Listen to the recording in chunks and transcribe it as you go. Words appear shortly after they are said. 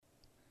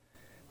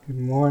Good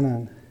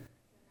morning.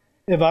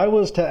 If I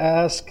was to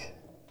ask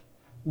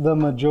the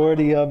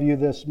majority of you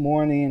this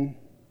morning,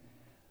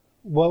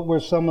 what were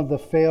some of the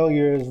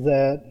failures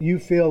that you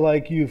feel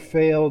like you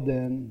failed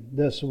in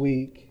this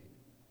week?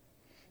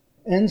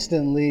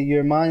 Instantly,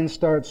 your mind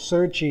starts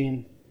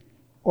searching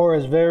or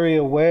is very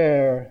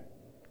aware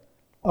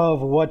of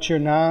what you're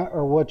not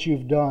or what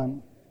you've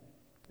done.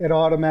 It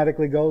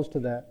automatically goes to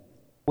that.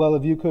 Well,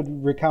 if you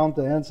could recount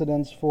the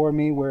incidents for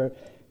me where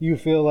you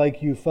feel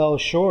like you fell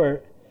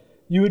short,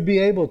 you would be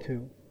able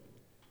to.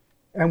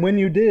 And when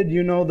you did,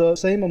 you know the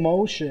same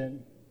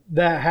emotion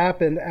that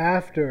happened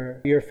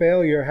after your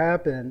failure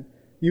happened,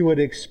 you would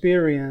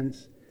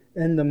experience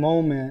in the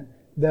moment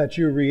that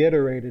you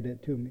reiterated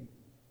it to me.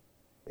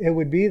 It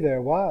would be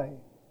there. Why?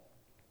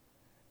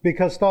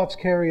 Because thoughts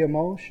carry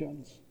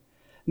emotions.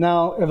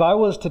 Now, if I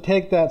was to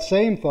take that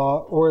same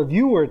thought, or if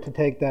you were to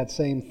take that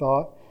same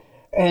thought,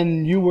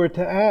 and you were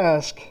to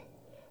ask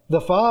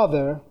the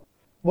Father,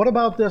 what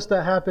about this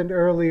that happened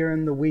earlier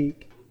in the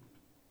week?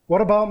 What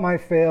about my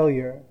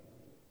failure?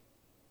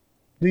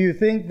 Do you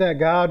think that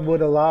God would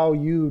allow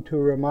you to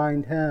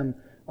remind Him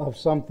of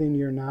something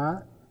you're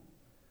not?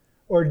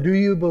 Or do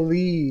you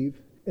believe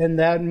in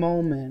that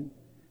moment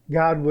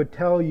God would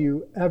tell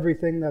you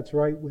everything that's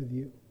right with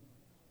you?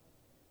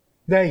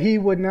 That He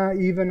would not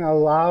even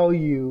allow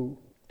you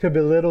to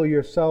belittle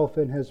yourself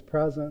in His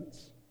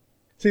presence.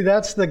 See,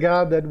 that's the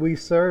God that we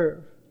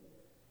serve.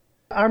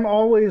 I'm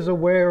always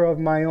aware of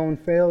my own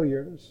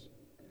failures.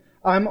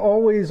 I'm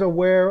always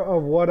aware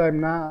of what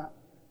I'm not.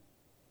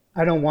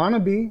 I don't want to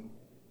be.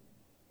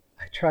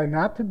 I try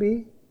not to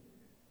be.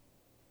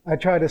 I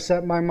try to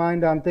set my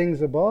mind on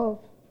things above.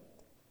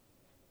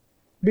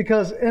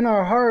 Because in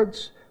our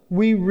hearts,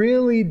 we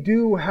really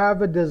do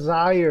have a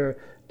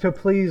desire to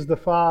please the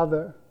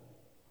Father.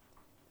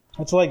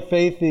 It's like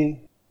Faithy.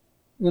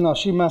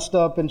 She messed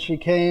up and she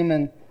came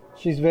and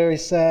she's very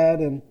sad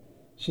and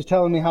she's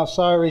telling me how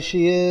sorry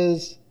she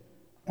is.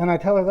 And I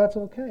tell her that's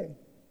okay.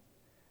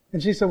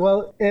 And she said,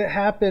 well, it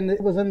happened.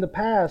 It was in the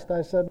past.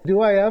 I said,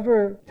 do I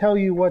ever tell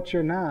you what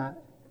you're not?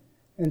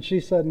 And she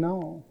said,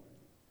 no.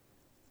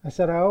 I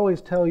said, I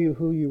always tell you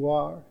who you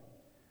are.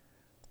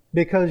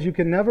 Because you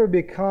can never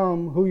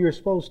become who you're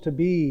supposed to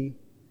be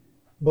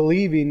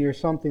believing you're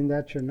something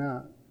that you're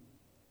not.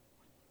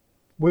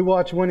 We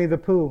watch Winnie the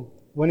Pooh.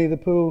 Winnie the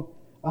Pooh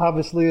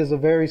obviously is a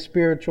very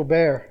spiritual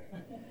bear.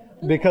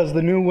 Because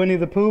the new Winnie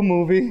the Pooh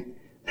movie,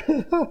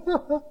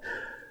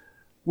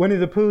 Winnie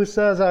the Pooh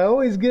says, I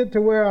always get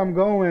to where I'm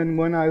going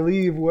when I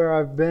leave where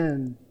I've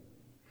been.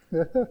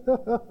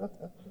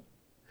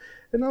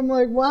 And I'm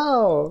like,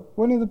 wow,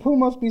 Winnie the Pooh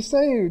must be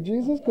saved,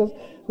 Jesus, because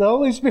the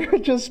Holy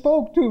Spirit just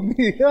spoke to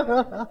me.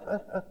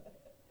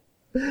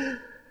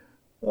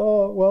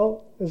 Oh,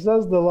 well, it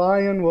says the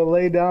lion will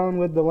lay down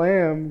with the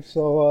lamb,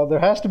 so there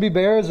has to be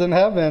bears in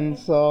heaven,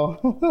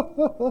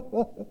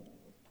 so...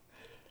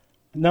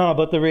 No,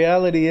 but the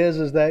reality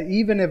is that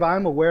even if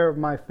I'm aware of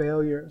my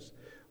failures,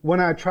 when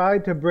I try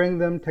to bring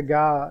them to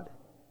God,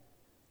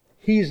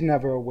 He's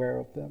never aware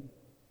of them,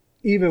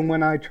 even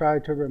when I try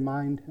to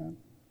remind Him.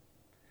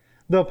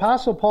 The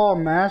Apostle Paul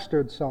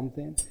mastered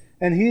something,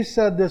 and he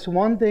said, this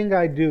one thing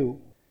I do.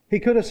 He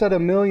could have said a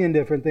million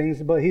different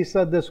things, but he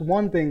said, this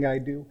one thing I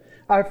do.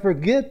 I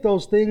forget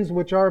those things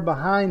which are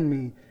behind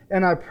me,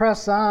 and I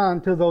press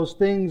on to those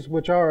things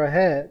which are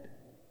ahead.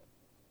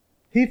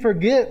 He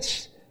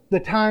forgets the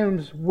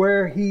times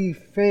where he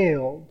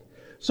failed.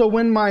 So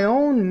when my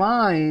own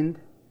mind,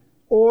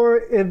 or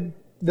if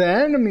the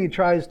enemy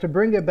tries to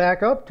bring it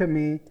back up to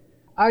me,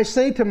 I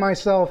say to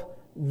myself,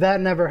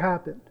 that never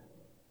happened.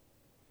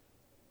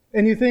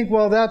 And you think,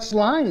 well, that's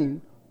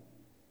lying.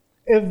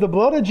 If the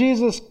blood of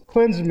Jesus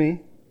cleansed me,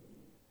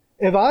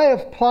 if I have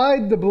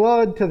applied the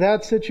blood to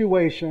that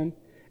situation,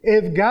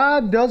 if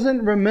God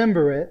doesn't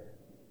remember it,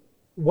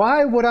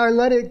 why would I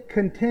let it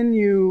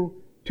continue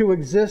to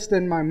exist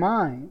in my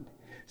mind?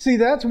 See,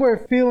 that's where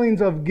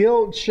feelings of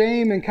guilt,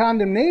 shame, and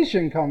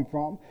condemnation come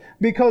from,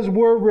 because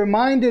we're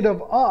reminded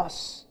of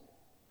us.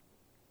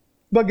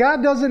 But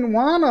God doesn't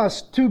want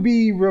us to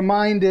be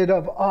reminded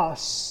of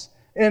us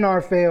in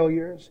our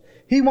failures.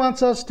 He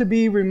wants us to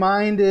be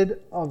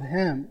reminded of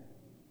Him.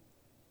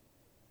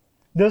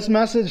 This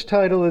message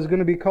title is going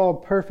to be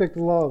called Perfect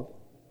Love.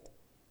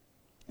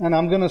 And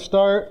I'm going to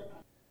start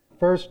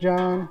 1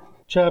 John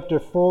chapter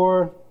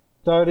 4,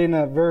 starting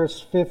at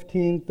verse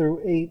 15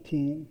 through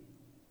 18.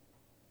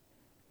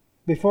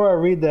 Before I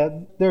read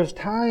that, there's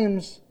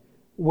times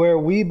where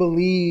we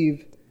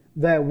believe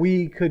that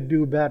we could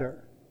do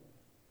better.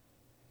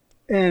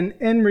 And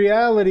in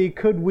reality,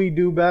 could we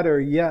do better?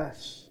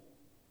 Yes.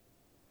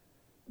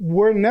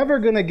 We're never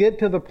going to get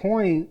to the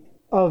point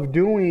of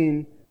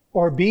doing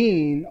or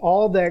being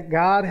all that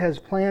God has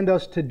planned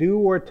us to do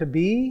or to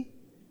be,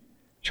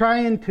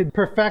 trying to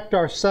perfect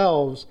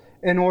ourselves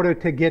in order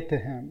to get to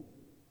Him.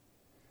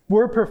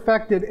 We're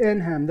perfected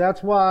in Him.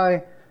 That's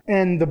why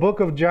in the book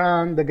of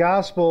John, the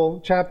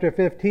Gospel, chapter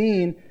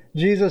 15,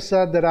 Jesus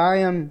said that I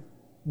am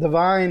the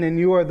vine and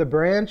you are the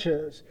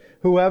branches.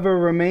 Whoever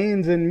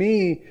remains in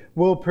me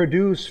will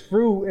produce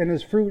fruit, and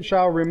his fruit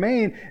shall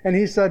remain. And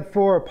he said,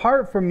 for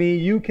apart from me,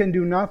 you can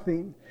do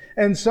nothing.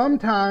 And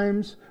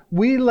sometimes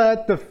we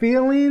let the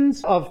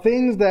feelings of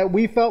things that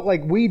we felt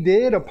like we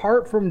did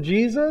apart from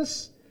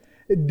Jesus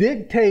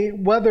dictate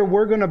whether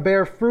we're going to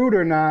bear fruit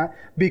or not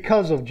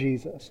because of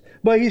Jesus.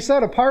 But he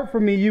said, apart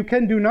from me, you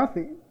can do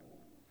nothing.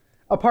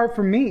 Apart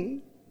from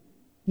me,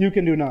 you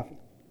can do nothing.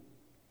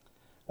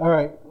 All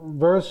right,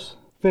 verse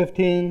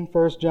 15,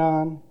 1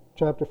 John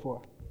chapter 4.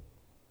 All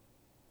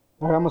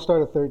right, I'm going to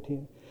start at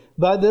 13.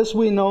 By this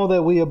we know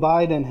that we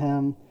abide in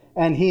him,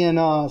 and he in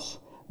us,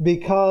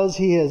 because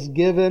he has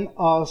given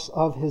us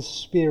of his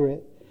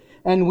Spirit.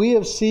 And we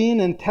have seen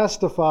and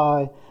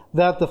testify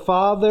that the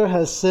Father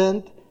has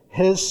sent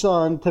his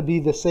Son to be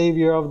the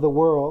Savior of the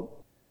world.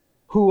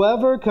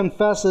 Whoever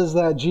confesses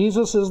that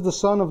Jesus is the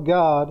Son of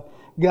God,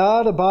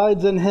 God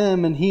abides in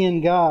him and he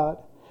in God.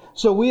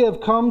 So we have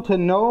come to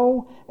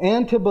know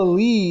and to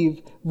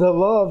believe the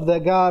love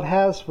that God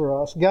has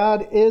for us.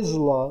 God is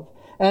love,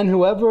 and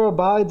whoever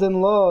abides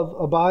in love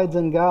abides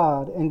in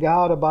God, and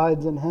God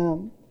abides in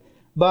him.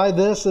 By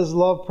this is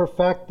love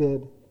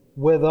perfected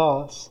with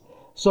us,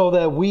 so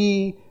that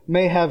we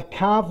may have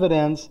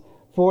confidence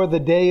for the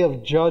day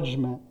of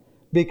judgment.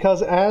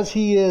 Because as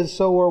he is,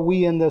 so are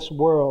we in this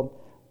world.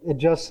 It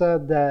just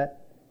said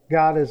that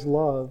God is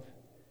love.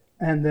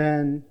 And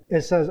then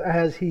it says,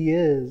 as he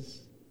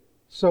is,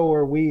 so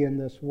are we in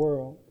this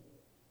world.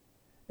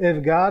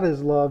 If God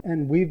is love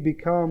and we've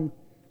become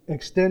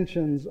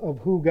extensions of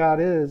who God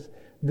is,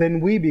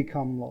 then we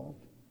become love.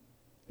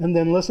 And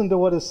then listen to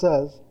what it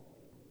says.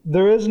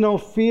 There is no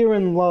fear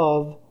in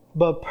love,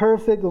 but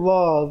perfect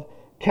love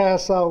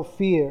casts out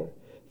fear.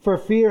 For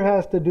fear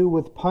has to do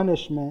with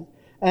punishment,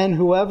 and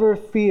whoever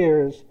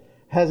fears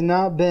has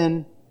not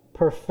been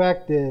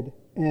perfected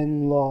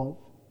in love.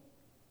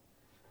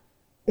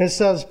 It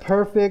says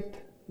perfect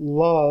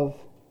love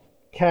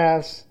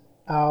casts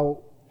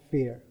out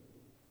fear.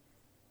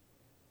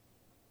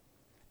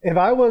 If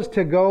I was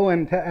to go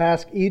and to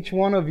ask each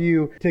one of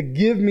you to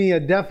give me a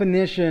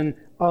definition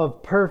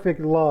of perfect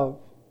love,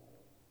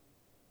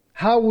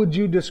 how would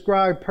you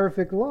describe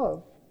perfect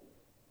love?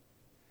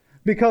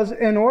 Because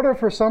in order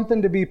for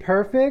something to be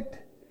perfect,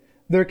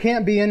 there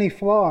can't be any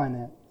flaw in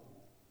it.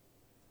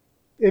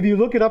 If you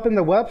look it up in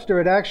the Webster,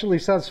 it actually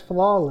says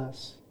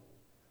flawless,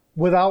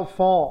 without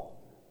fault.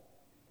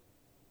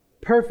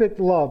 Perfect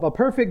love. A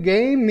perfect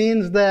game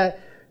means that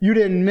you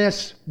didn't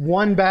miss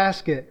one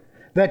basket,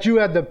 that you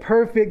had the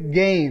perfect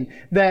game,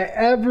 that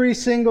every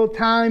single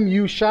time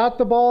you shot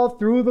the ball,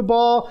 threw the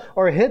ball,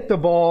 or hit the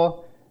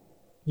ball,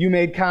 you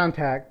made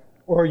contact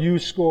or you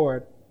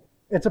scored.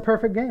 It's a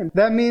perfect game.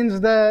 That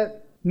means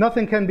that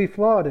nothing can be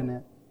flawed in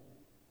it.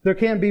 There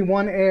can't be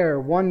one error,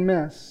 one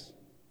miss.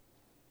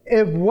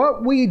 If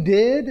what we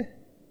did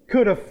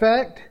could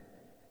affect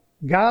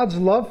God's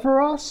love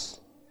for us,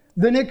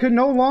 then it could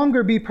no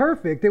longer be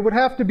perfect. It would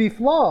have to be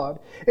flawed.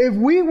 If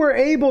we were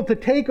able to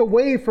take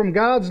away from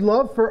God's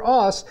love for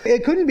us,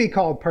 it couldn't be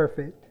called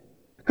perfect.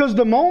 Because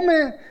the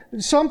moment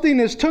something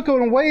is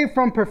taken away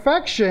from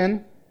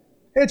perfection,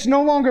 it's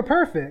no longer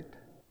perfect.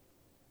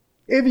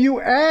 If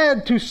you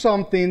add to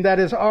something that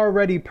is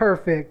already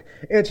perfect,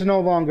 it's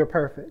no longer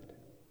perfect.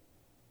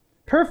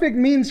 Perfect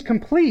means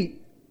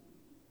complete.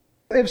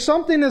 If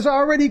something is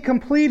already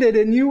completed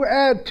and you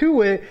add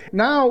to it,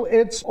 now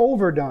it's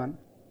overdone.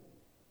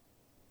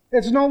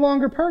 It's no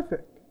longer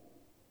perfect.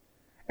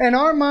 In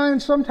our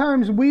minds,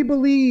 sometimes we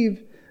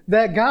believe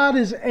that God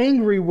is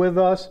angry with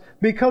us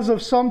because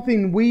of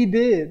something we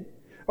did,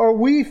 or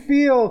we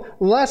feel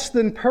less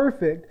than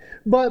perfect.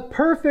 But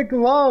perfect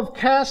love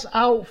casts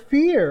out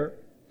fear,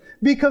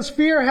 because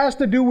fear has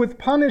to do with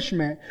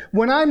punishment.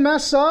 When I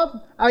mess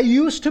up, I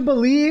used to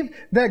believe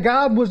that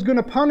God was going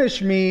to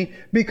punish me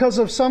because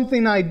of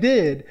something I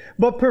did.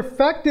 But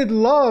perfected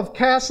love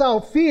casts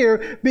out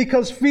fear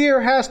because fear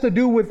has to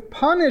do with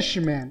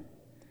punishment.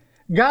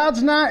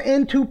 God's not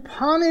into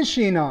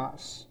punishing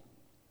us.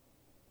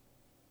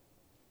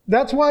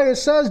 That's why it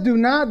says, do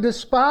not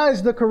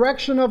despise the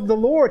correction of the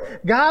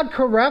Lord. God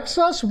corrects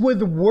us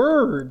with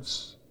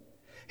words.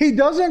 He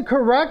doesn't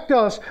correct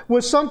us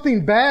with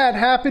something bad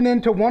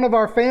happening to one of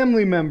our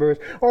family members,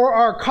 or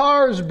our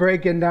cars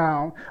breaking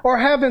down, or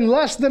having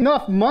less than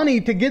enough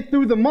money to get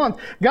through the month.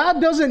 God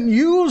doesn't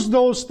use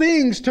those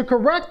things to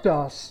correct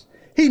us.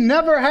 He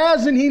never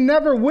has and he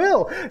never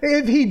will.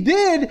 If he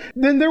did,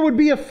 then there would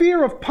be a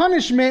fear of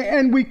punishment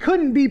and we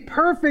couldn't be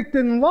perfect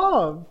in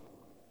love.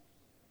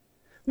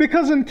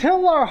 Because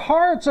until our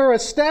hearts are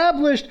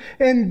established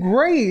in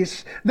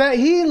grace, that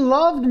he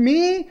loved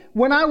me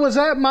when I was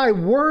at my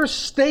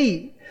worst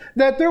state,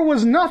 that there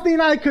was nothing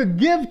I could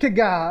give to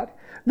God,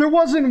 there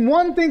wasn't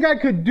one thing I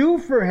could do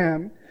for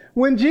him.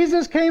 When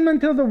Jesus came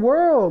into the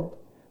world,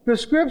 the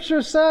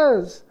scripture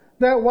says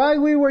that while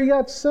we were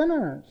yet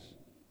sinners,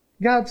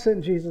 God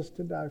sent Jesus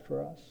to die for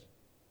us.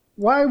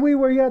 While we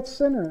were yet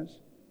sinners,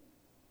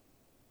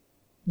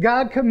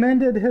 God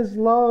commended his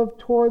love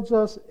towards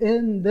us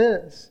in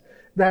this,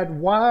 that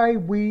while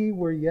we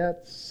were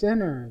yet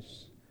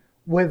sinners,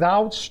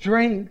 without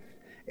strength,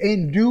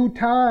 in due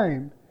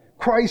time,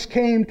 Christ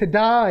came to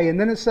die. And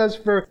then it says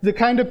for the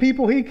kind of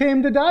people he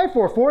came to die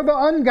for the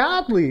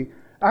ungodly.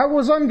 I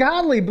was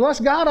ungodly. Bless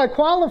God, I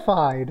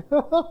qualified.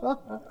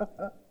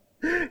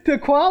 To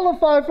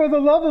qualify for the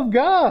love of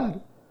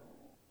God.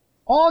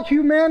 All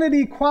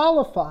humanity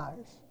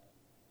qualifies.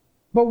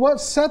 But what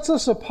sets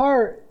us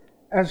apart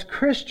as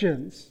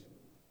Christians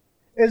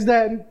is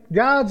that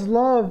God's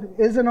love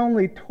isn't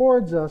only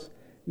towards us,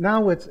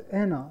 now it's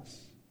in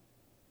us.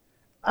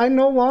 I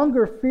no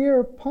longer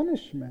fear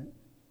punishment.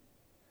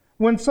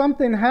 When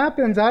something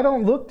happens, I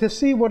don't look to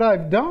see what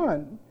I've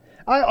done.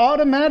 I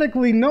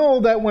automatically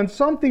know that when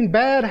something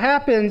bad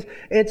happens,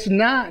 it's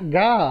not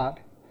God.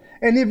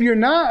 And if you're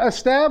not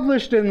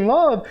established in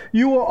love,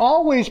 you will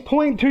always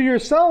point to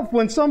yourself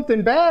when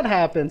something bad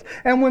happens.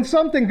 And when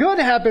something good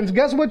happens,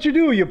 guess what you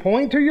do? You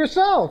point to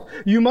yourself.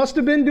 You must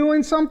have been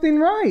doing something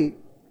right.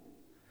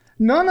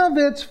 None of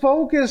it's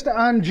focused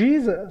on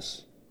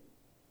Jesus.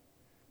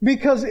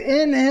 Because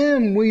in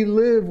Him we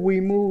live, we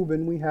move,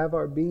 and we have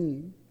our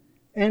being.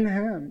 In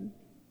Him.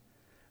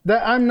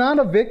 That I'm not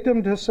a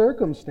victim to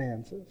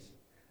circumstances.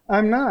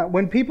 I'm not.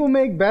 When people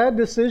make bad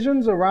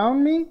decisions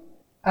around me,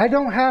 I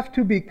don't have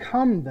to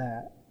become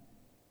that.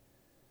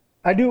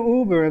 I do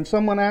Uber, and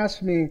someone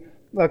asked me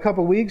a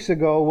couple weeks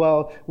ago,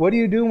 well, what do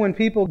you do when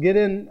people get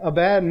in a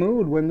bad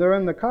mood when they're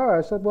in the car?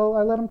 I said, well,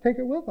 I let them take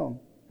it with them.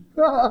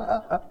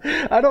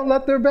 I don't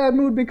let their bad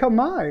mood become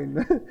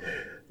mine.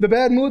 The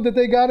bad mood that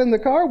they got in the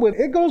car with,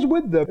 it goes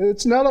with them.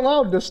 It's not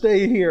allowed to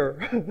stay here.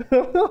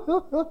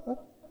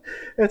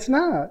 It's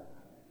not.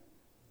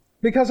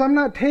 Because I'm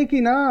not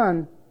taking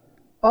on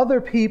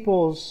other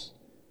people's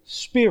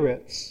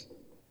spirits.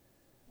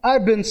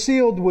 I've been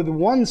sealed with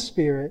one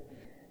Spirit.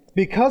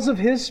 Because of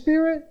His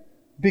Spirit,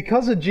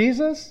 because of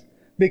Jesus,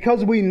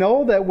 because we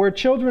know that we're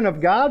children of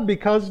God,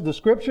 because the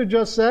Scripture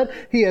just said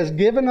He has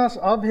given us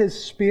of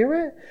His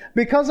Spirit,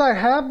 because I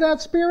have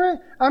that Spirit,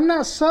 I'm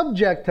not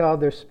subject to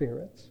other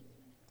spirits.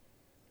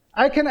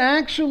 I can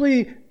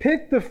actually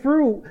pick the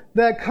fruit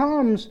that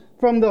comes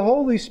from the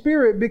Holy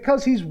Spirit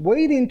because He's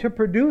waiting to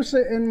produce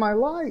it in my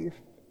life.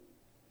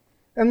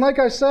 And like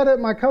I said at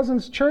my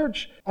cousin's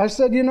church, I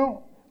said,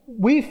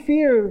 we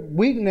fear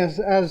weakness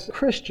as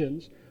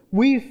Christians.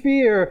 We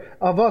fear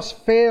of us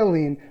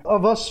failing,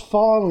 of us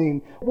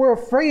falling. We're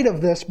afraid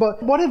of this,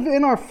 but what if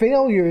in our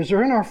failures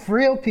or in our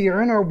frailty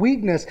or in our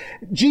weakness,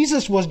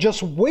 Jesus was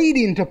just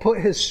waiting to put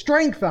His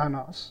strength on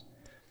us?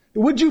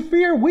 Would you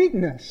fear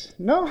weakness?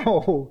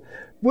 No.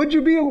 Would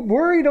you be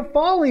worried of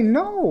falling?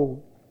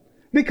 No.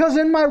 Because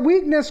in my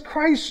weakness,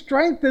 Christ's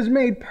strength is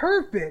made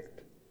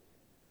perfect.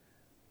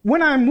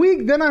 When I'm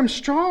weak, then I'm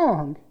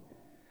strong.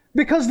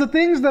 Because the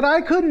things that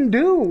I couldn't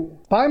do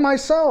by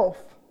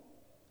myself,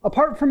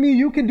 apart from me,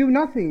 you can do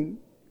nothing.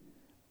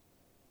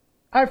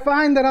 I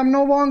find that I'm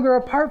no longer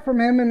apart from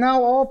Him, and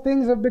now all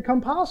things have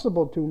become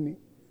possible to me.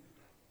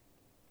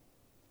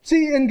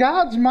 See, in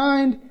God's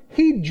mind,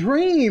 He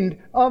dreamed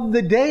of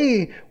the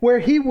day where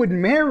He would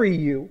marry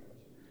you,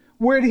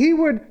 where He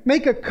would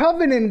make a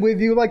covenant with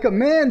you like a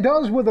man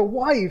does with a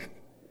wife,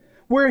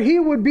 where He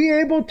would be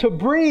able to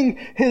bring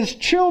His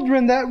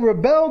children that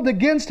rebelled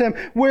against Him,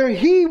 where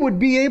He would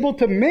be able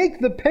to make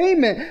the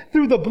payment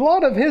through the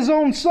blood of His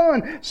own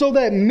Son so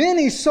that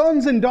many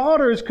sons and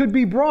daughters could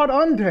be brought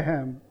unto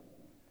Him.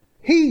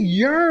 He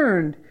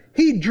yearned,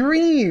 He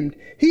dreamed,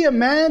 He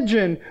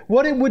imagined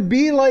what it would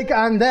be like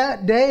on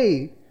that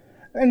day.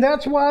 And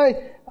that's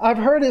why I've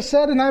heard it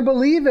said, and I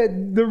believe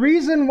it, the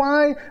reason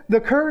why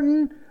the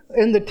curtain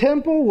in the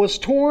temple was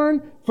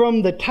torn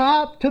from the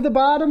top to the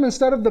bottom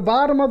instead of the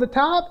bottom of the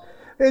top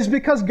is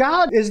because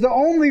God is the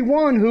only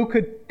one who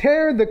could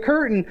tear the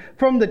curtain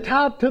from the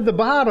top to the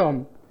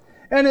bottom.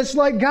 And it's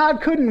like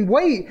God couldn't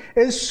wait.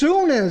 As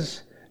soon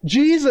as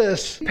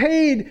Jesus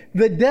paid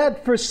the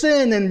debt for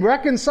sin and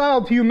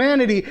reconciled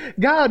humanity,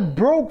 God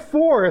broke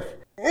forth.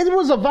 It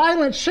was a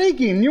violent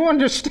shaking, you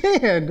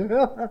understand.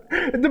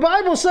 The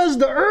Bible says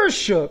the earth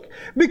shook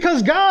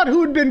because God,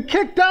 who had been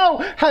kicked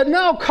out, had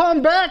now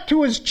come back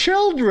to His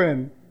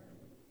children.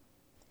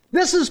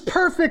 This is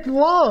perfect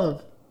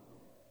love.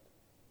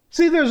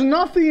 See, there's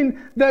nothing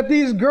that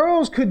these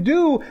girls could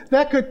do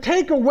that could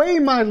take away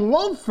my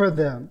love for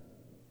them.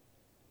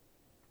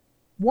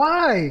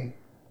 Why?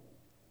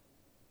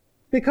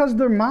 Because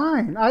they're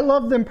mine. I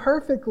love them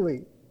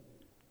perfectly.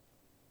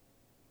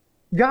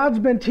 God's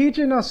been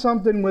teaching us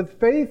something with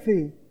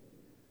Faithy.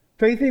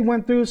 Faithy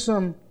went through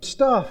some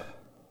stuff.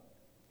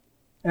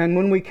 And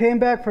when we came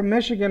back from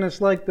Michigan,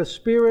 it's like the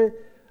spirit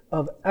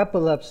of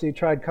epilepsy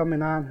tried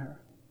coming on her.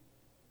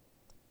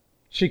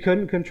 She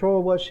couldn't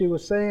control what she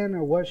was saying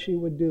or what she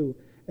would do.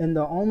 And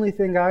the only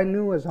thing I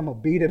knew is I'm going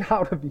to beat it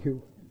out of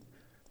you.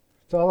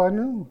 That's all I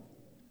knew.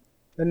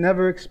 I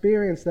never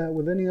experienced that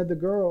with any of the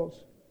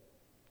girls.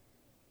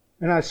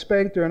 And I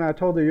spanked her and I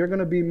told her, you're going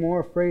to be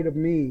more afraid of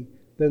me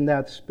than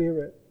that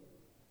spirit.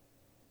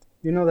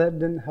 You know that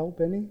didn't help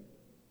any?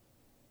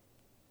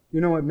 You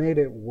know it made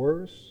it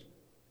worse?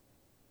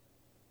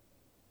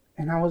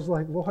 And I was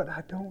like, Lord,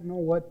 I don't know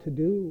what to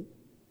do.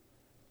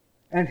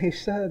 And he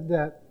said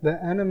that the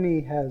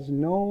enemy has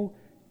no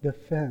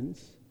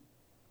defense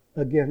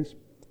against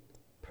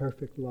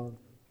perfect love.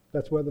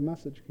 That's where the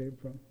message came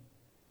from.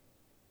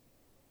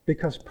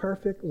 Because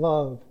perfect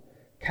love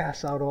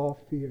casts out all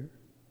fear.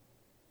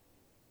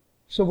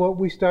 So what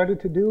we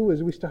started to do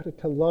is we started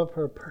to love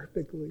her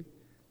perfectly.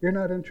 You're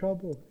not in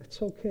trouble.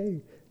 It's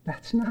okay.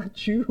 That's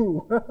not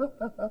you.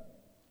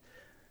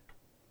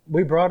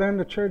 We brought her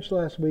into church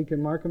last week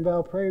and Mark and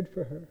Val prayed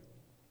for her.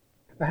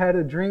 I had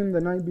a dream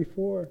the night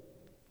before.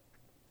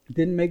 It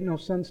didn't make no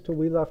sense till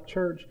we left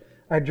church.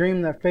 I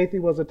dreamed that Faithy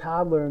was a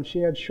toddler and she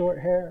had short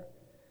hair.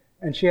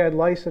 And she had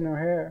lice in her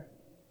hair.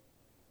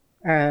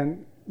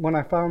 And when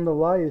I found the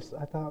lice,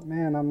 I thought,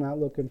 man, I'm not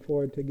looking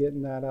forward to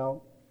getting that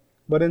out.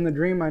 But in the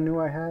dream, I knew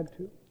I had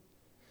to.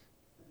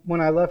 When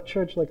I left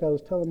church, like I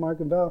was telling Mark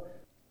and Val,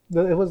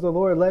 it was the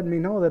Lord letting me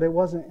know that it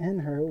wasn't in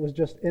her. It was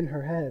just in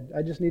her head.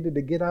 I just needed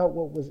to get out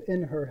what was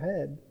in her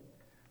head.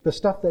 The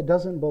stuff that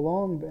doesn't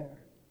belong there.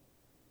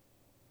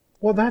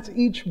 Well, that's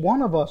each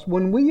one of us.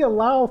 When we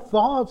allow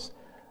thoughts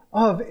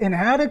of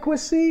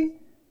inadequacy,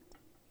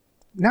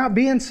 not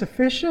being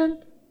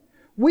sufficient,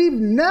 we've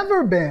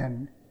never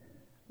been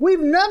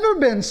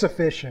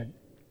sufficient.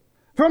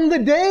 From the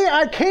day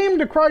I came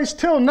to Christ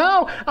till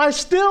now, I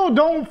still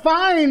don't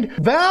find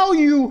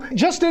value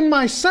just in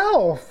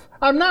myself.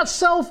 I'm not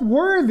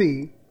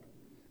self-worthy.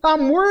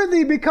 I'm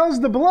worthy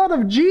because the blood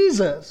of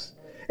Jesus.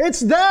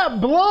 It's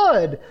that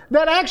blood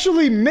that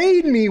actually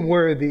made me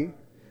worthy,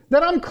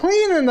 that I'm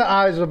clean in the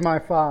eyes of my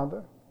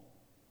Father.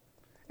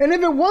 And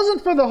if it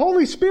wasn't for the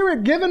Holy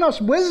Spirit giving us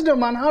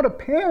wisdom on how to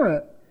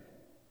parent,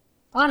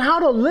 on how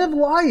to live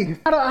life,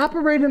 how to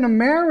operate in a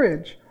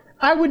marriage,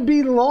 I would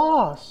be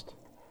lost.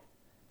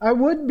 I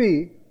would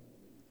be.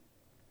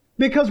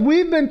 Because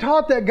we've been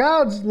taught that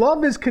God's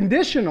love is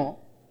conditional.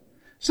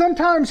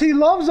 Sometimes He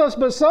loves us,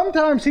 but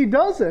sometimes He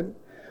doesn't.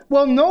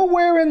 Well,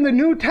 nowhere in the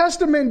New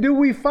Testament do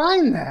we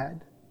find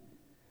that.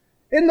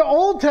 In the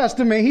Old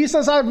Testament, He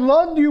says, I've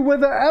loved you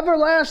with an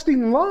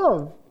everlasting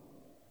love.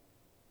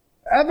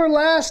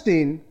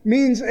 Everlasting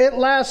means it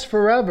lasts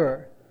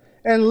forever.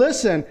 And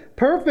listen,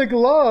 perfect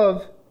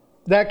love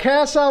that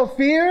casts out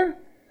fear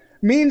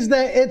means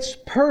that it's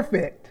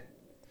perfect.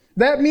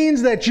 That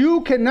means that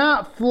you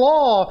cannot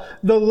flaw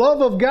the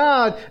love of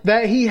God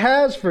that He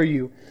has for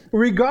you.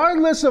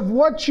 Regardless of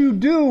what you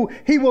do,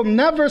 He will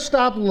never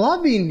stop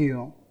loving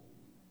you.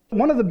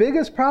 One of the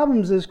biggest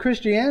problems is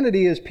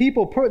Christianity is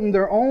people putting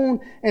their own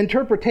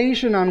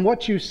interpretation on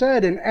what you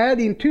said and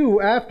adding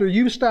to after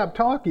you stop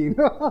talking.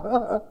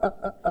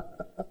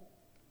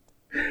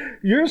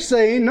 You're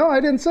saying, no, I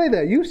didn't say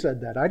that. You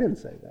said that. I didn't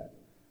say that.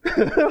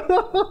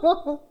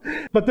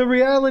 But the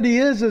reality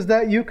is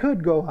that you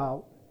could go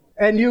out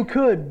and you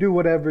could do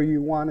whatever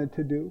you wanted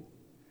to do.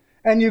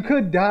 And you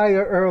could die an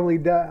early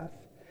death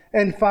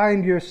and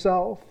find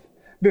yourself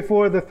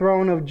before the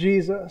throne of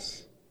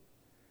Jesus.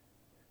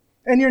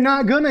 And you're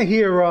not going to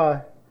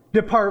hear,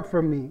 depart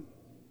from me.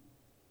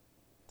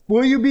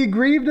 Will you be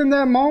grieved in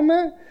that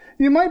moment?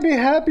 You might be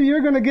happy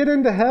you're going to get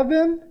into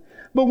heaven.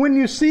 But when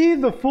you see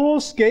the full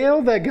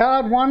scale that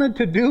God wanted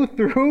to do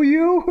through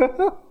you,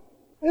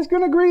 it's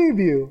going to grieve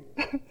you.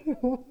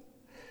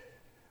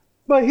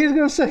 But He's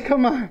going to say,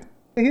 come on.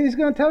 He's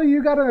going to tell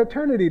you got an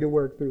eternity to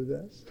work through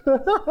this.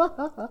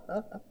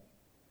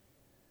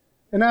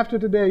 And after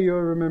today,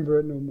 you'll remember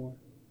it no more.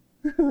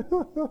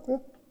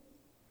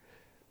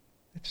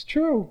 It's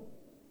true.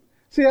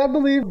 See, I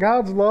believe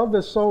God's love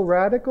is so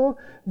radical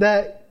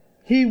that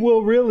He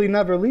will really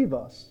never leave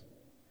us.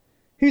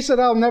 He said,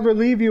 I'll never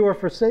leave you or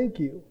forsake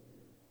you.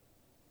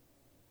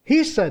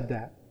 He said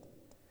that.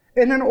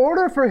 And in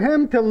order for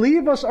Him to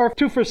leave us or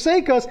to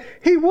forsake us,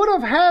 He would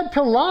have had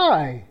to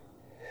lie.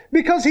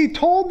 Because He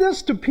told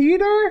this to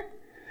Peter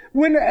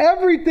when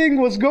everything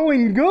was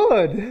going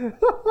good.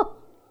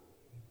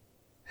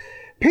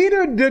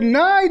 Peter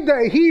denied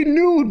that he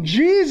knew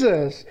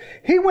Jesus.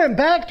 He went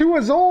back to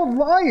his old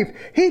life.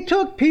 He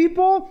took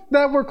people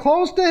that were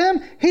close to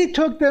him, he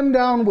took them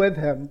down with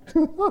him.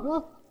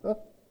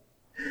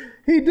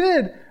 He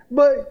did.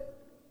 But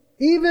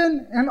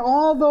even in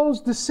all those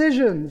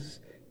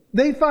decisions,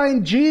 they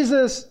find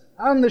Jesus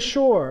on the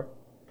shore.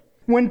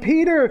 When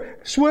Peter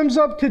swims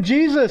up to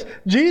Jesus,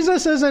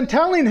 Jesus isn't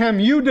telling him,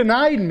 you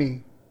denied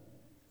me.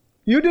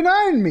 You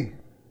denied me.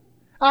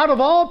 Out of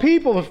all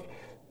people,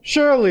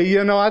 surely,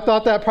 I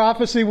thought that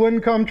prophecy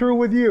wouldn't come true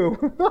with you.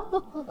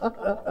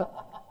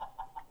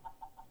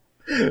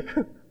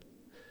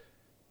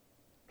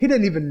 He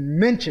didn't even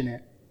mention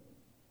it.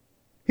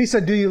 He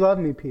said, do you love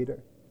me,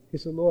 Peter? He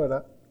said, Lord,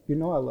 you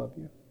know I love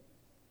you.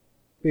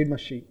 Feed my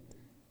sheep.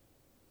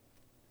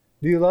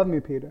 Do you love me,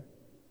 Peter?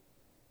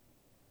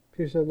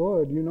 Peter said,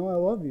 Lord, you know I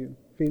love you.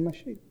 Feed my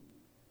sheep.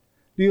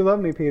 Do you love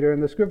me, Peter?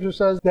 And the scripture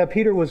says that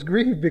Peter was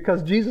grieved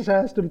because Jesus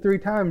asked him 3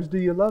 times, do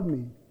you love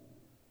me?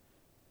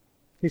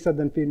 He said,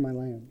 then feed my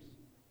lambs.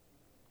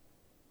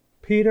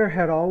 Peter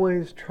had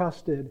always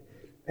trusted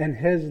and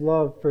his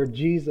love for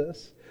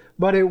Jesus.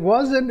 But it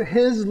wasn't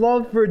his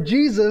love for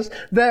Jesus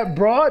that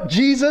brought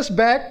Jesus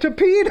back to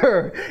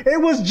Peter.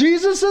 It was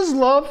Jesus'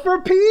 love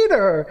for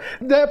Peter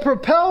that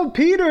propelled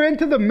Peter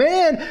into the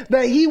man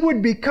that he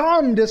would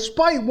become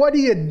despite what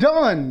he had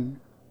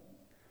done.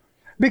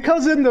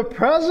 Because in the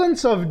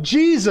presence of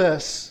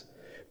Jesus,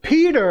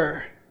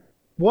 Peter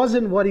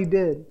wasn't what he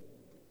did.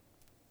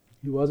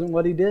 He wasn't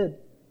what he did.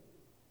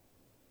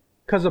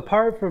 Because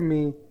apart from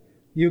me,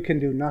 you can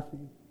do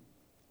nothing.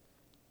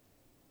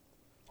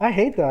 I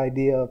hate the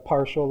idea of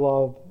partial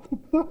love.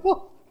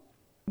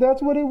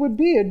 That's what it would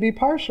be. It'd be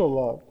partial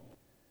love.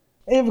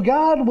 If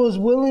God was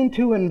willing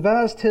to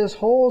invest his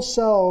whole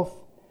self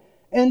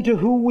into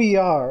who we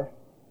are,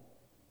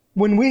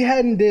 when we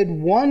hadn't did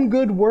one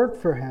good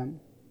work for him,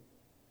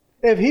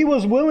 if he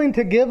was willing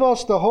to give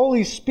us the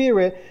Holy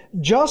Spirit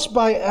just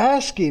by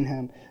asking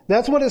him,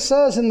 that's what it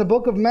says in the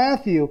book of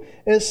Matthew.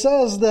 It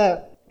says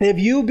that if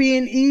you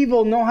being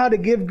evil know how to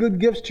give good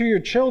gifts to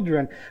your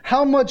children,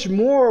 how much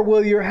more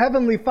will your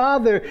heavenly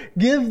Father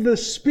give the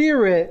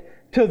Spirit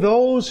to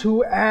those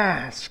who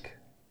ask?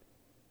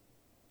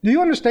 Do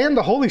you understand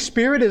the Holy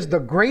Spirit is the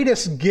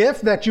greatest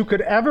gift that you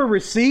could ever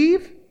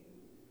receive?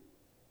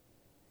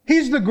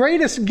 He's the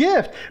greatest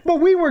gift.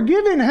 But we were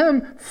given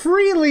him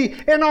freely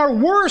in our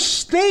worst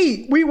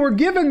state. We were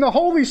given the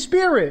Holy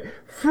Spirit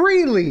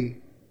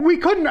freely. We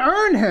couldn't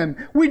earn him.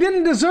 We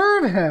didn't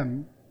deserve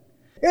him.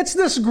 It's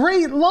this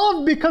great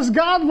love because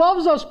God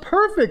loves us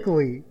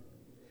perfectly.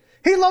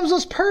 He loves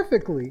us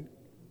perfectly.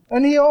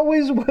 And he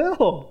always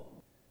will.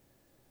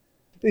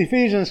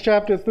 Ephesians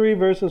chapter 3,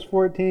 verses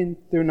 14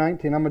 through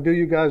 19. I'm going to do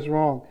you guys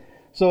wrong.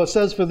 So it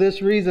says, for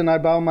this reason I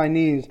bow my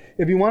knees.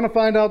 If you want to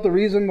find out the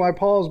reason why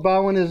Paul's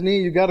bowing his knee,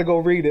 you got to go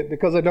read it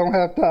because I don't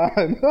have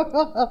time.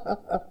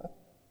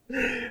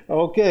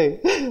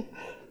 Okay.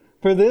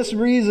 For this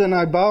reason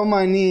I bow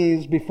my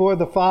knees before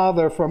the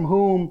Father, from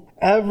whom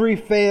every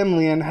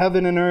family in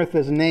heaven and earth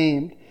is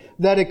named,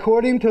 that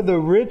according to the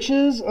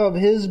riches of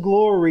his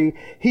glory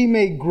he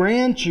may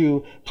grant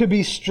you to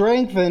be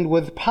strengthened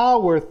with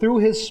power through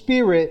his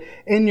Spirit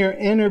in your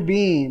inner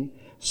being,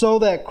 so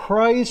that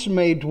Christ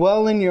may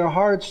dwell in your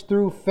hearts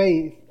through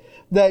faith,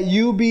 that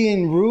you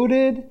being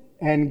rooted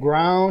and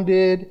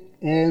grounded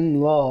in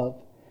love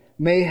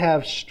may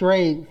have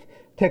strength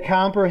to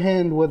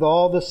comprehend with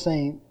all the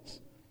saints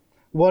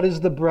what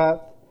is the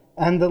breadth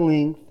and the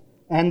length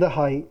and the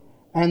height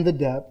and the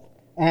depth,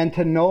 and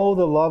to know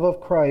the love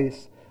of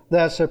Christ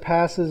that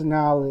surpasses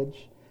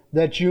knowledge,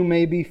 that you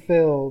may be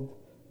filled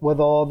with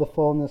all the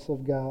fullness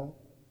of God.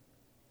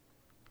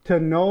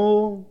 To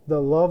know the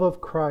love of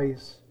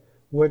Christ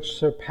which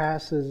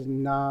surpasses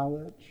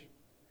knowledge.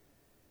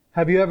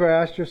 Have you ever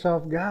asked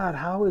yourself, God,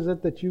 how is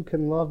it that you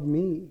can love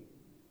me?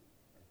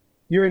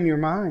 You're in your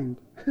mind.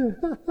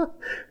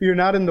 You're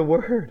not in the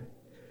Word.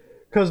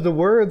 Because the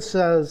Word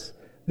says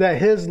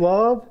that his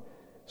love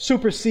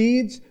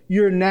supersedes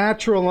your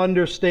natural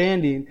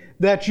understanding,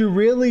 that you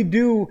really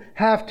do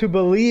have to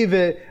believe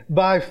it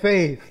by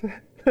faith.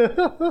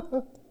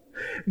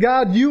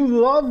 God, you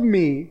love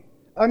me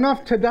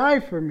enough to die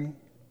for me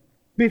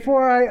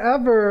before I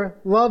ever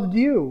loved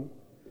you.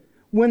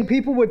 When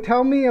people would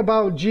tell me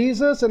about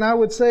Jesus, and I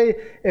would say,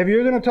 if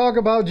you're going to talk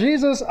about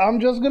Jesus, I'm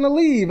just going to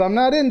leave. I'm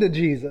not into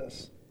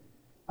Jesus.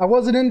 I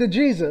wasn't into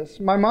Jesus.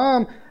 My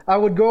mom, I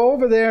would go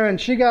over there and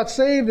she got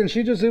saved and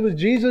it was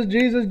Jesus,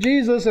 Jesus,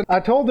 Jesus. And I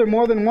told her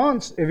more than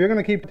once, if you're going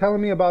to keep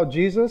telling me about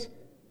Jesus,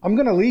 I'm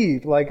going to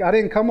leave. Like, I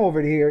didn't come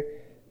over here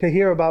to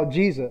hear about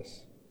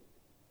Jesus.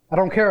 I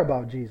don't care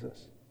about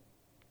Jesus.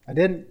 I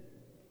didn't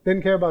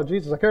care about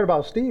Jesus. I cared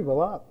about Steve a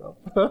lot,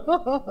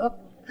 though.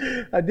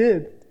 I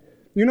did.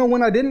 You know,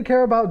 when I didn't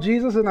care about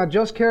Jesus and I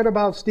just cared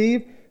about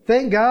Steve,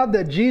 thank God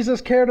that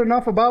Jesus cared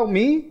enough about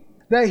me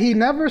that he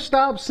never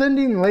stopped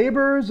sending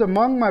laborers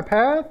among my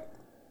path,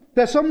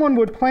 that someone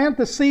would plant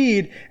the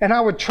seed and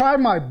I would try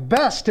my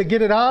best to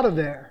get it out of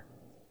there.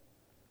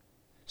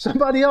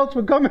 Somebody else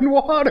would come and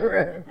water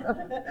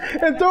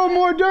it and throw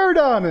more dirt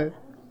on it.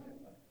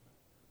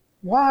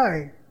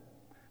 Why?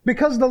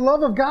 Because the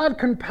love of God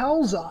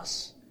compels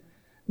us,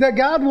 that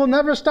God will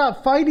never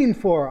stop fighting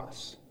for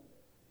us.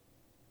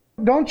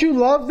 Don't you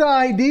love the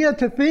idea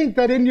to think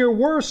that in your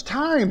worst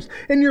times,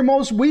 in your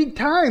most weak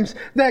times,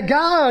 that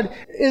God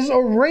is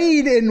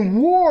arrayed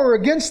in war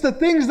against the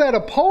things that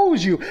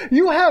oppose you?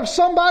 You have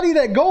somebody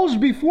that goes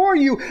before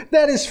you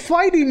that is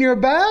fighting your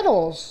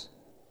battles,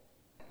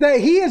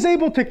 that he is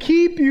able to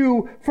keep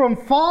you from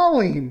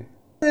falling.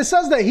 It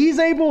says that he's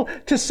able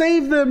to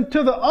save them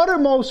to the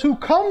uttermost who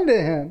come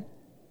to him.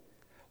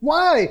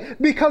 Why?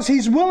 Because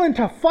he's willing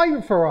to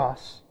fight for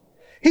us.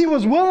 He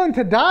was willing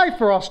to die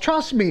for us.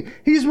 Trust me,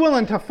 he's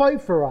willing to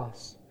fight for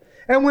us.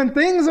 And when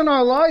things in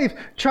our life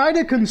try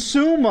to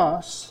consume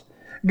us,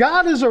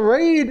 God is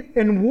arrayed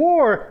in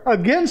war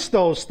against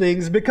those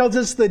things because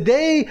it's the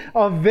day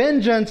of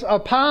vengeance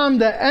upon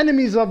the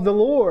enemies of the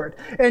Lord.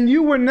 And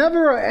you were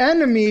never an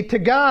enemy to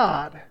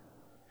God.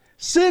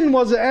 Sin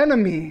was an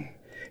enemy.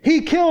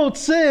 He killed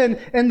sin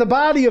in the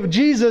body of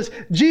Jesus.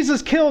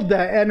 Jesus killed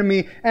that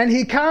enemy, and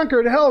he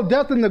conquered hell,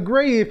 death, and the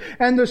grave.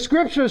 And the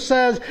scripture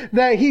says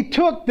that he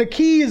took the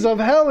keys of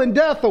hell and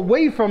death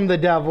away from the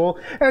devil.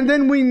 And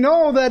then we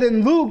know that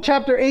in Luke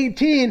chapter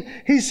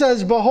 18, he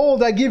says,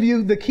 behold, I give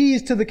you the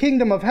keys to the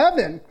kingdom of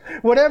heaven.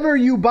 Whatever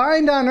you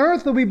bind on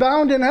earth will be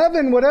bound in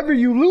heaven. Whatever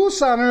you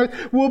loose on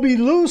earth will be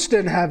loosed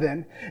in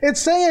heaven. It's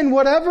saying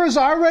whatever is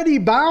already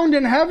bound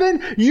in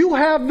heaven, you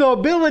have the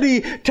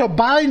ability to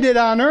bind it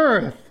on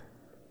earth.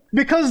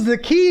 Because the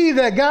key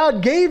that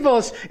God gave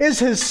us is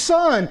His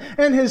Son.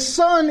 And His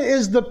Son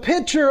is the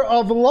picture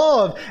of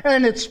love.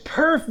 And it's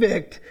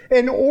perfect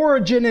in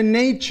origin and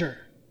nature.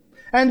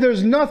 And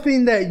there's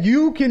nothing that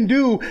you can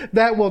do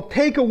that will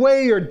take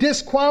away or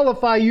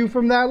disqualify you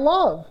from that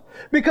love.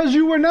 Because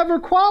you were never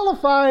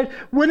qualified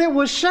when it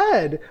was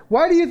shed.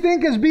 Why do you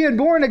think as being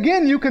born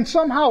again you can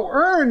somehow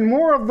earn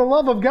more of the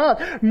love of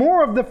God,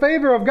 more of the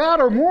favor of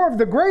God, or more of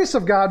the grace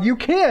of God? You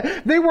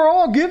can't. They were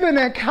all given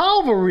at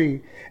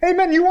Calvary.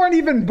 Amen. You weren't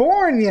even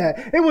born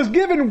yet. It was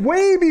given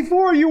way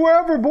before you were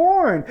ever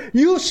born.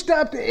 You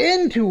stepped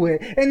into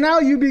it, and now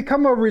you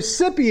become a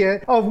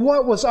recipient of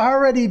what was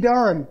already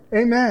done.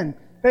 Amen.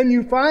 And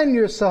you find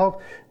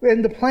yourself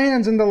in the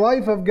plans and the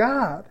life of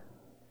God.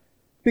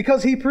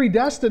 Because He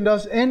predestined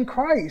us in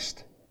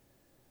Christ.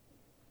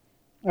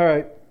 All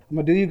right. I'm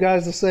going to do you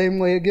guys the same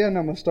way again.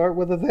 I'm going to start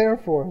with a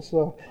therefore.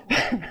 So,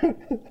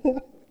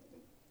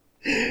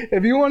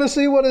 if you want to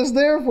see what it's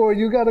there for,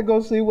 you got to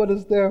go see what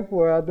it's there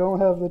for. I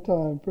don't have the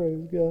time.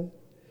 Praise God.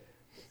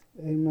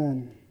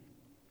 Amen.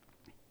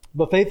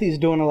 But Faithy's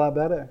doing a lot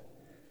better.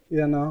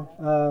 You know.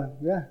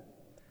 Yeah.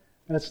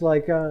 It's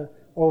like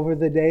over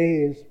the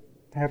days,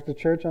 after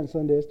church on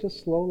Sunday, it's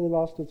just slowly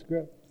lost its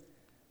grip.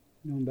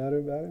 Doing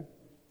better.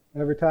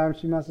 Every time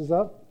she messes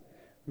up,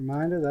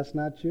 remind her that's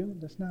not you.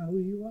 That's not who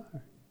you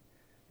are.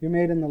 You're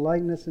made in the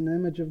likeness and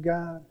image of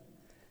God.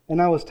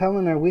 And I was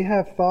telling her, we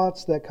have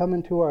thoughts that come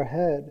into our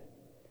head.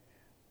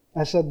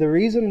 I said, the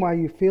reason why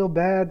you feel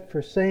bad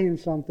for saying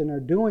something or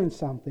doing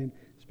something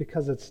is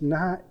because it's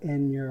not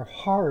in your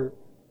heart.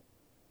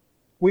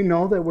 We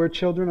know that we're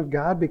children of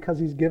God because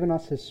He's given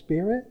us His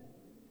Spirit.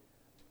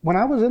 When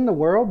I was in the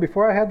world,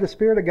 before I had the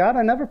Spirit of God,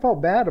 I never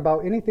felt bad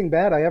about anything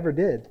bad I ever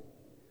did.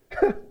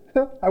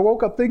 I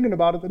woke up thinking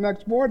about it the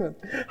next morning.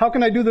 How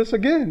can I do this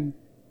again?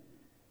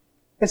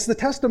 It's the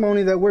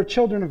testimony that we're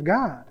children of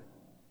God.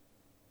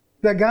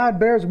 That God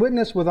bears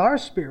witness with our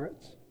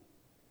spirits.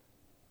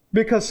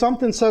 Because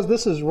something says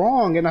this is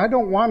wrong and I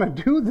don't want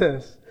to do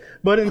this.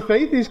 But in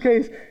Faithy's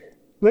case,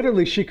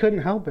 literally she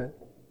couldn't help it.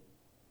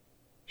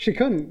 She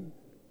couldn't.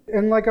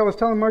 And like I was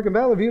telling Mark and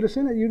Val, if you'd have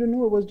seen it, you'd have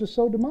knew it was just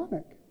so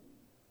demonic.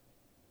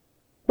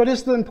 But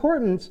it's the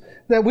importance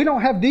that we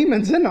don't have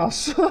demons in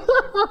us.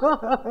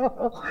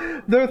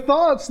 They're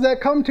thoughts that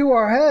come to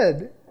our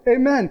head.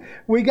 Amen.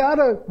 We got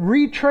to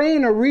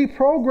retrain or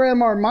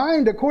reprogram our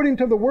mind according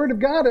to the Word of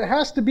God. It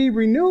has to be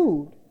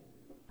renewed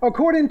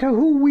according to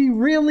who we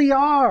really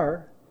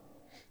are.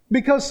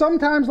 Because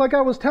sometimes, like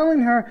I was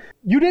telling her,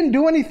 you didn't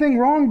do anything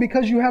wrong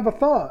because you have a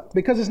thought,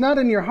 because it's not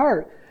in your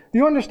heart. Do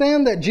you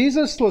understand that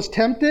Jesus was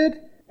tempted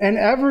in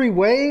every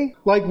way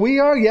like we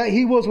are, yet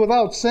He was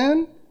without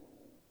sin?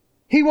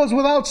 He was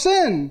without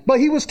sin, but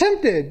He was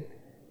tempted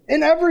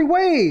in every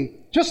way,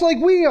 just like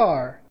we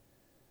are.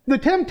 The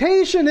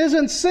temptation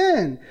isn't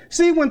sin.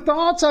 See, when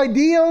thoughts,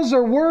 ideas,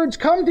 or words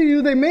come to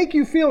you, they make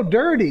you feel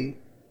dirty.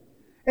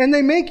 And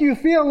they make you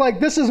feel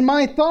like this is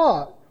my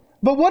thought.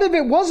 But what if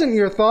it wasn't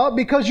your thought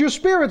because your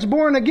spirit's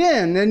born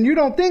again and you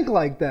don't think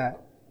like that?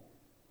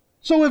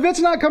 So if it's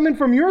not coming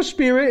from your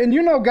spirit, and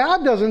you know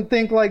God doesn't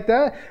think like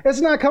that,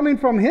 it's not coming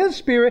from His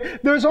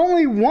Spirit, there's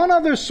only one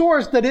other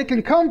source that it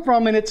can come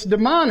from, and it's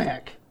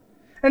demonic.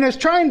 And it's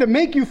trying to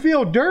make you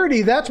feel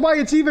dirty. That's why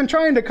it's even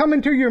trying to come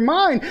into your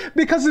mind,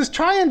 because it's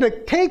trying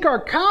to take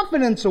our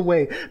confidence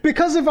away,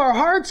 because if our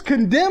hearts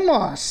condemn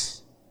us.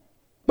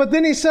 But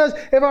then he says,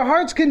 if our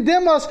hearts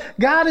condemn us,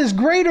 God is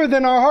greater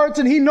than our hearts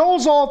and He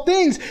knows all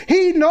things.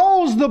 He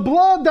knows the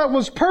blood that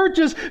was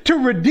purchased to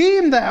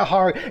redeem that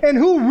heart and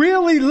who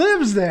really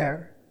lives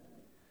there.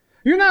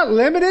 You're not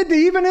limited to,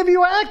 even if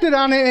you acted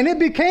on it and it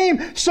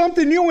became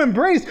something you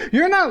embraced,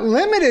 you're not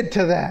limited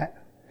to that.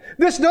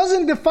 This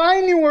doesn't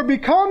define you or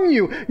become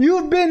you.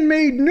 You've been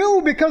made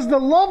new because the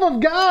love of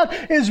God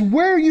is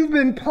where you've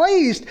been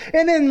placed.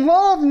 And in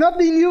love,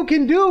 nothing you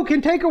can do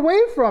can take away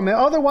from it.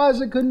 Otherwise,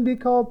 it couldn't be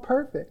called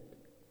perfect.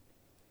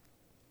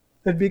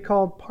 It'd be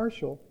called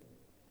partial.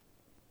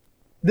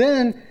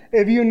 Then,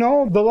 if you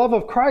know the love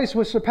of Christ,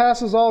 which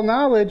surpasses all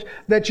knowledge,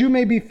 that you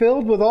may be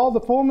filled with all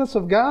the fullness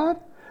of God,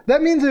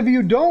 that means if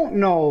you don't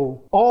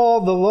know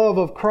all the love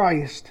of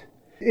Christ,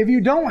 if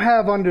you don't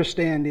have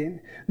understanding,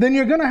 then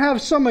you're going to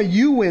have some of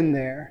you in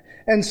there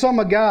and some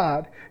of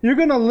God. You're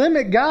going to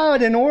limit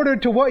God in order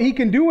to what He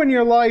can do in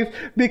your life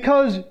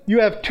because you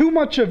have too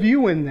much of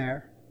you in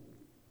there.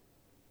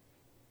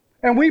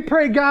 And we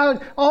pray,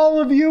 God,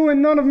 all of you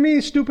and none of me,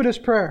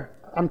 stupidest prayer.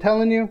 I'm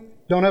telling you,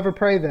 don't ever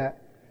pray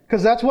that.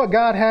 Because that's what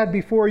God had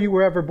before you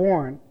were ever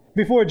born.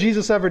 Before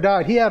Jesus ever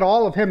died. He had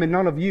all of Him and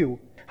none of you.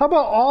 How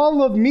about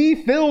all of me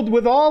filled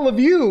with all of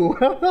you?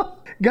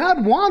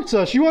 God wants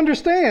us. You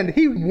understand?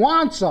 He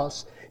wants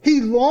us.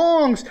 He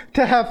longs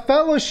to have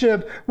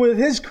fellowship with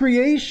His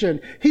creation.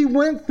 He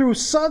went through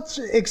such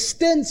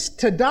extents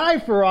to die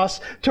for us,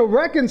 to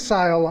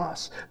reconcile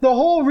us. The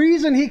whole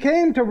reason He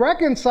came to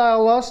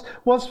reconcile us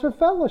was for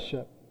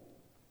fellowship.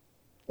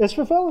 It's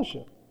for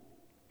fellowship.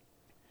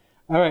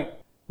 All right.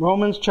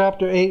 Romans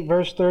chapter 8,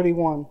 verse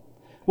 31.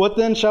 What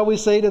then shall we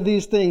say to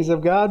these things?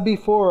 If God be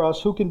for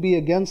us, who can be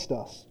against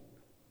us?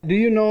 Do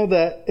you know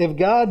that if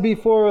God be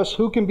for us,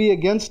 who can be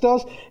against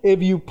us?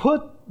 If you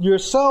put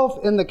yourself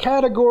in the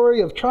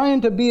category of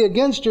trying to be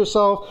against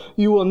yourself,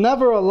 you will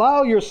never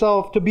allow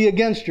yourself to be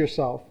against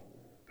yourself.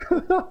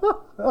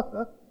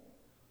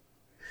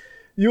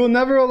 You will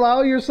never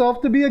allow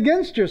yourself to be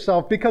against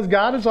yourself because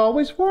God is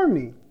always for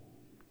me.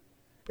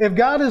 If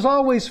God is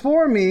always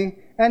for me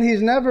and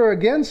He's never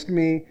against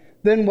me,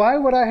 then why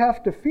would I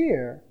have to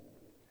fear?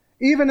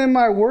 Even in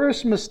my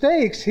worst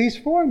mistakes, He's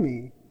for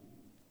me.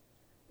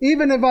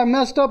 Even if I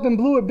messed up and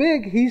blew it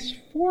big, He's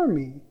for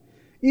me.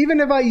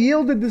 Even if I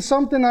yielded to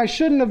something I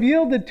shouldn't have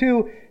yielded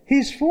to,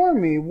 He's for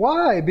me.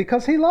 Why?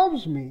 Because He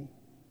loves me.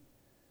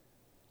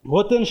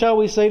 What then shall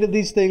we say to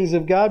these things?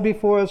 If God be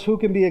for us, who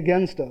can be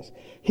against us?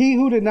 He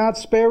who did not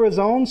spare His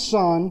own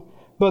Son,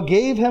 but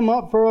gave Him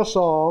up for us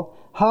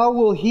all, how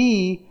will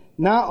He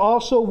not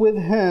also with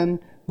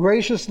Him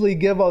graciously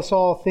give us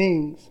all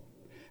things?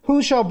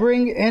 Who shall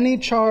bring any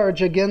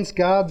charge against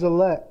God's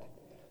elect?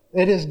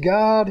 It is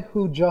God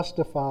who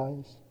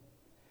justifies.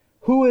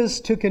 Who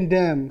is to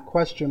condemn? ?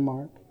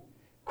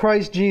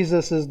 Christ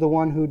Jesus is the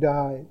one who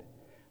died.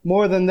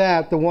 More than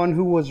that, the one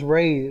who was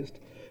raised,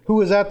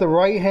 who is at the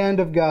right hand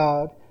of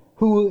God,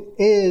 who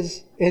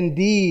is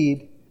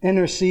indeed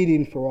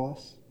interceding for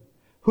us.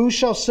 Who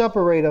shall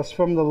separate us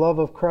from the love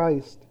of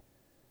Christ?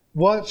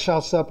 What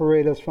shall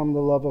separate us from the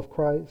love of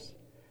Christ?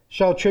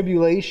 Shall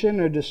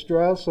tribulation or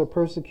distress or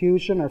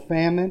persecution or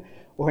famine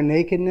or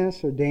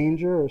nakedness or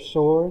danger or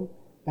sword?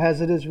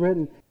 As it is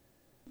written.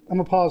 I'm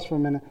going to pause for a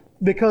minute.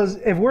 Because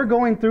if we're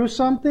going through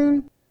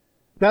something,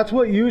 that's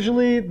what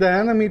usually the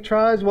enemy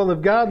tries. Well,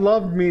 if God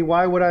loved me,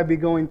 why would I be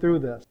going through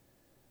this?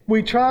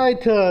 We try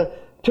to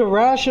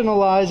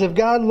rationalize, if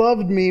God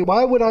loved me,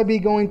 why would I be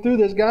going through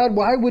this? God,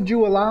 why would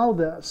you allow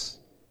this?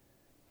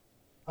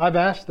 I've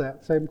asked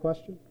that same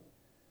question.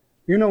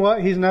 You know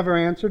what? He's never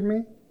answered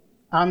me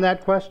on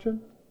that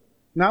question.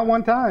 Not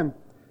one time.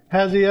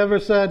 Has He ever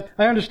said,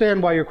 I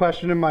understand why you're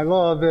questioning my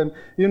love, and,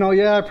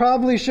 I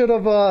probably should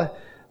have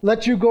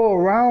let you go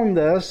around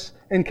this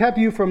and kept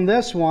you from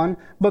this one,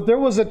 but there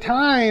was a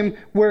time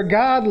where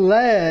God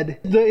led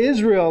the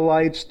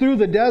Israelites through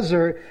the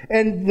desert,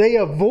 and they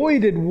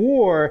avoided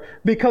war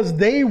because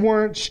they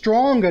weren't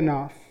strong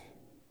enough.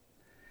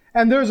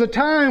 And there's a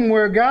time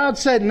where God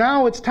said,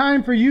 now it's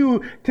time for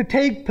you to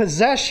take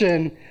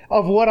possession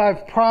of what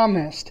I've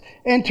promised.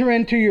 Enter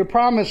into your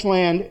promised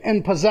land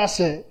and possess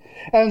it.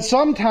 And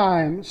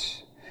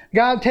sometimes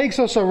God takes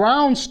us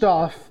around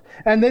stuff,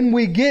 and then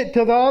we get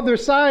to the other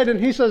side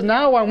and He says,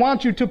 now I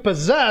want you to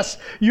possess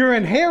your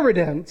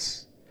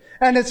inheritance.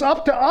 And it's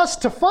up to us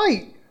to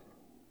fight.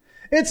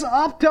 It's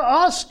up to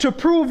us to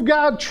prove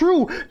God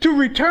true, to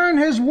return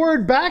His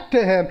word back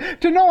to Him,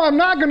 to know I'm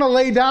not going to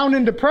lay down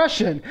in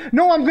depression.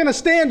 No, I'm going to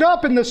stand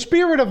up in the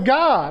Spirit of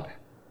God.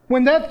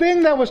 When that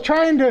thing that was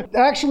trying to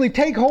actually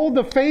take hold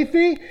of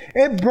Faithy,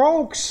 it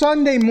broke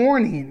Sunday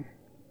morning.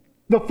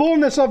 The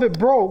fullness of it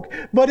broke,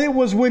 but it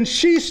was when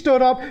she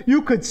stood up,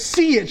 you could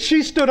see it.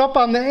 She stood up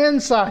on the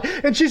inside,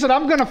 and she said,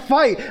 I'm going to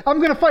fight. I'm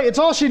going to fight. It's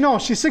all she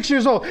knows. She's 6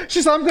 years old.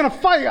 She said, I'm going to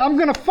fight. I'm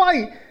going to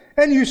fight.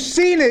 And you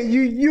seen it.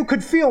 You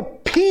could feel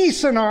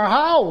peace in our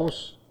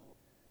house.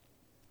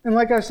 And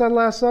like I said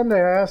last Sunday,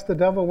 I asked the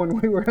devil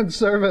when we were in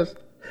service,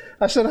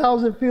 I said, how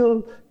does it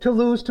feel to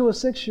lose to a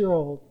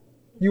 6-year-old?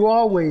 You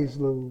always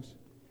lose.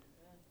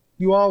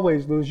 You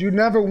always lose. You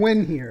never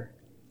win here.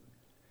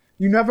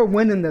 You never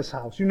win in this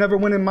house. You never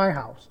win in my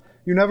house.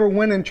 You never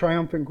win in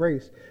Triumphant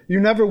Grace. You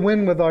never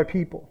win with our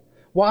people.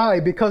 Why?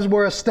 Because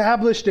we're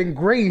established in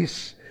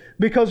grace.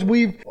 Because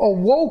we've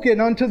awoken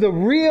unto the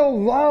real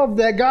love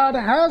that God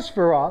has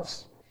for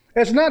us.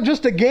 It's not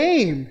just a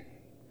game.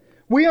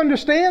 We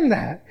understand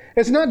that.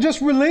 It's not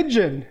just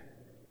religion.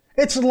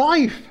 It's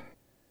life.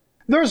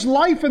 There's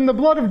life in the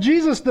blood of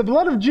Jesus. The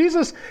blood of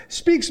Jesus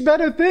speaks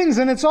better things,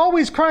 and it's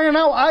always crying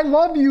out, I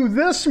love you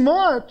this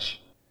much.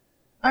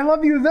 I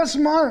love you this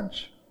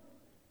much.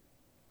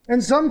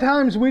 And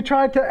sometimes we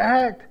try to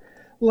act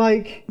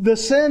like the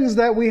sins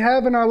that we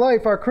have in our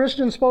life. Are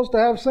Christians supposed to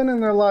have sin in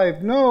their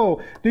life? No.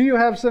 Do you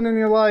have sin in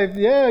your life?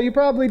 Yeah, you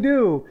probably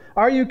do.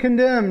 Are you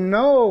condemned?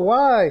 No.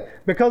 Why?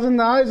 Because in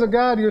the eyes of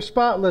God, you're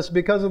spotless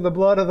because of the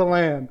blood of the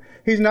Lamb.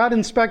 He's not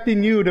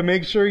inspecting you to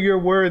make sure you're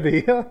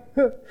worthy.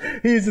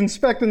 He's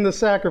inspecting the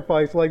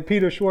sacrifice, like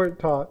Peter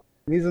Schwartz taught.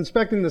 He's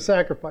inspecting the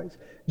sacrifice.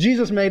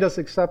 Jesus made us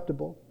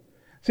acceptable.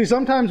 See,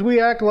 sometimes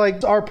we act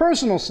like our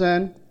personal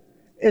sin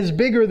is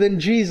bigger than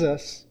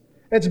Jesus.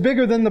 It's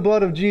bigger than the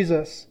blood of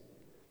Jesus.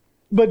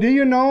 But do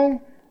you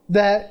know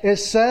that it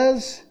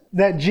says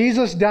that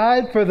Jesus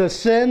died for the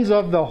sins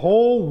of the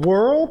whole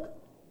world?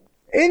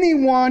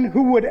 Anyone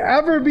who would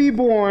ever be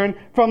born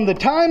from the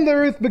time the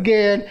earth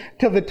began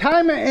till the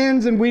time it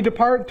ends and we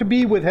depart to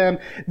be with him,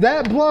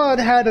 that blood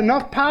had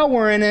enough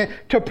power in it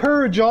to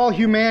purge all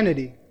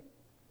humanity.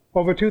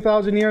 Over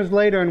 2,000 years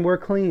later, and we're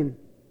clean.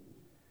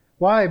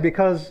 Why?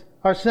 Because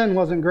our sin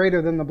wasn't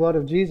greater than the blood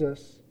of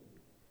Jesus.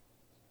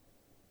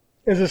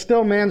 Is it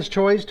still man's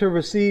choice to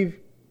receive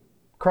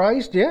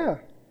Christ? Yeah,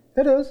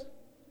 it is.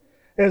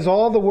 Is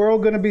all the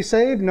world going to be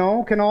saved?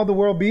 No. Can all the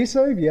world be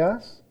saved?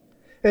 Yes.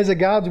 Is it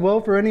God's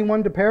will for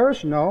anyone to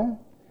perish? No.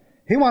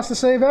 He wants to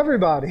save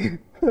everybody.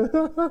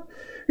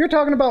 You're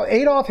talking about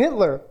Adolf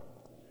Hitler.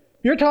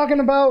 You're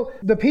talking about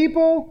the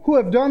people who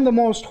have done the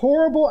most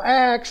horrible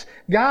acts.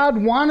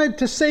 God wanted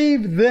to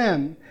save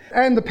them.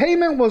 And the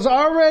payment was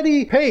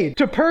already paid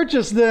to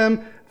purchase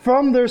them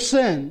from their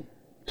sin,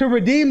 to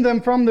redeem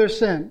them from their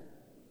sin.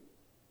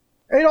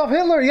 Adolf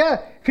Hitler,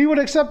 yeah, if he would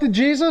have accepted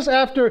Jesus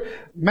after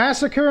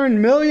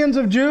massacring millions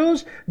of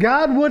Jews,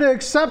 God would have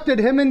accepted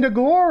him into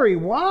glory.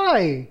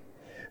 Why?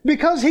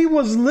 Because he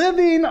was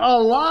living a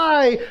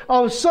lie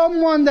of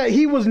someone that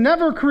he was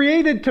never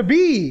created to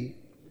be.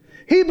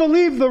 He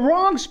believed the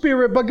wrong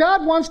spirit, but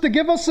God wants to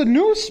give us a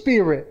new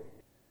spirit.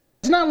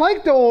 It's not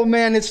like the old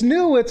man, it's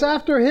new, it's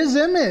after his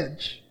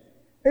image.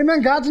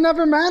 Amen. God's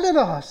never mad at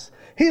us.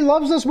 He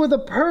loves us with a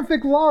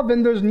perfect love,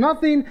 and there's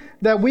nothing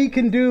that we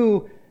can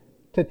do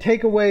to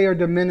take away or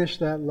diminish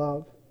that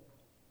love.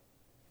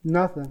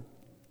 Nothing.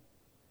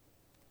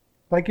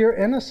 Like you're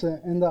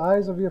innocent in the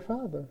eyes of your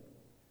Father.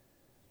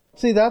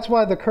 See, that's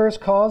why the curse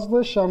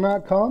causeless shall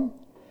not come,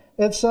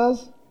 it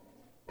says.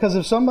 Because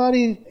if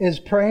somebody is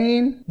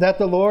praying that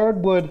the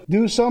Lord would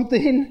do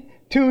something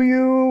to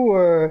you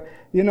or,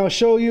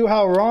 show you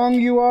how wrong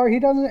you are, he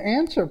doesn't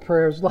answer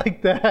prayers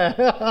like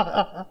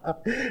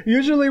that.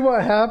 Usually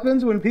what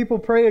happens when people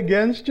pray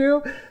against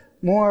you,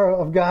 more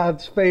of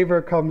God's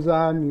favor comes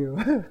on you.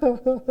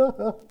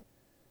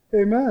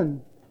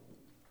 Amen.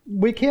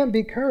 We can't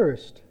be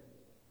cursed.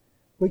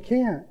 We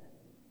can't.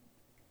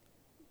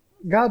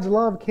 God's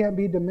love can't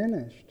be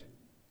diminished.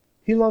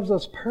 He loves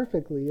us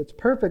perfectly. It's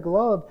perfect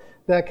love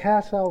that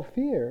casts out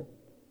fear.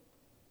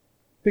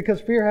 Because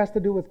fear has to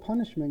do with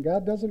punishment.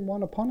 God doesn't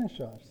want to punish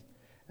us.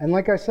 And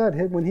like I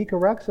said, when He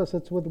corrects us,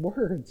 it's with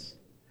words.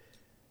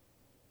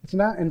 It's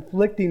not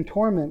inflicting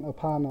torment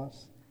upon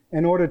us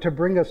in order to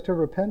bring us to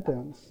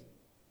repentance.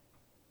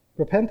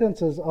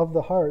 Repentance is of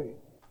the heart.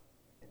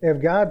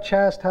 If God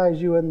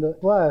chastises you in the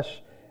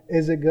flesh,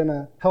 is it going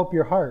to help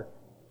your heart?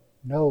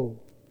 No.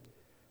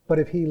 But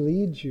if He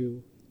leads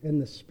you in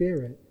the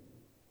Spirit,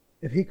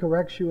 if He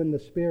corrects you in the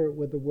Spirit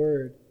with the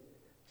Word,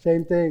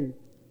 same thing.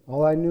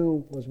 All I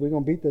knew was we're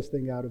going to beat this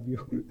thing out of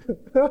you.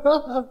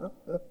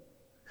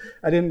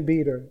 I didn't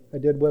beat her. I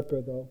did whip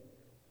her though.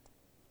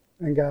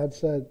 And God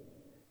said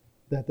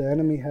that the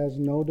enemy has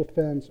no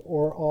defense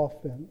or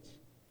offense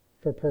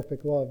for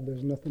perfect love.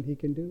 There's nothing he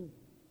can do.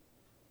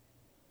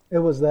 It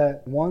was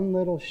that one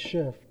little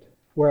shift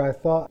where I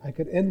thought I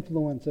could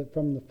influence it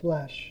from the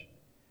flesh.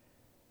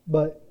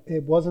 But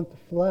it wasn't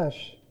the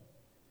flesh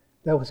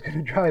that was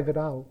going to drive it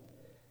out.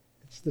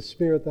 It's the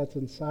Spirit that's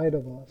inside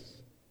of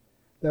us.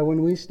 That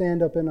when we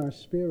stand up in our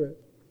spirit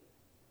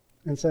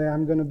and say,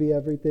 I'm going to be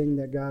everything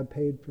that God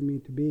paid for me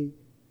to be.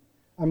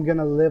 I'm going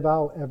to live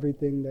out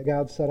everything that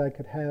God said I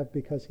could have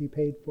because He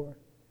paid for.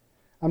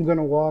 I'm going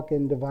to walk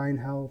in divine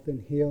health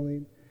and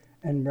healing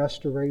and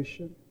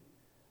restoration.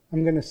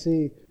 I'm going to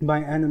see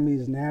my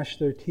enemies gnash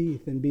their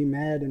teeth and be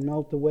mad and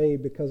melt away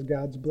because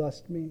God's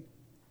blessed me.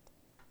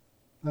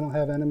 I don't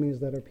have enemies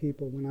that are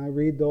people. When I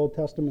read the Old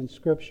Testament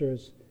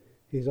scriptures,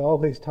 He's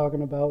always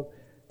talking about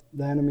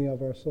the enemy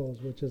of our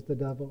souls, which is the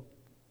devil.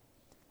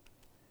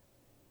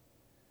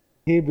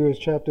 Hebrews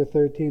chapter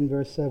 13,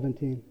 verse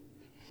 17.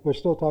 We're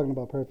still talking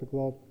about perfect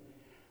love.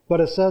 But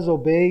it says,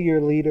 obey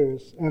your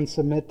leaders and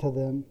submit to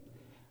them,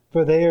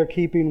 for they are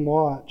keeping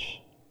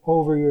watch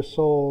over your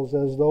souls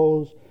as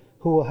those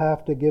who will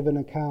have to give an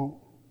account.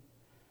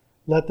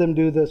 Let them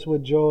do this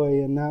with joy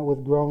and not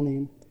with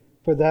groaning,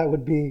 for that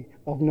would be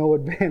of no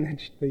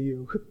advantage to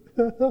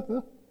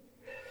you.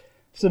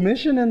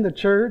 Submission in the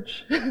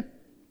church.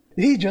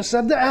 He just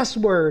said the S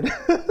word.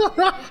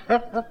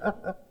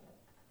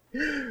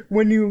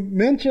 When you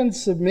mention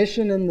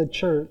submission in the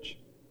church,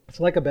 it's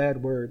like a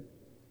bad word.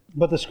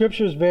 But the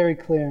scripture is very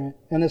clear.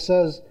 And it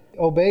says,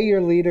 obey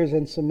your leaders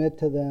and submit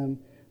to them,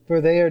 for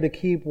they are to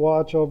keep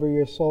watch over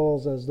your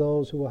souls as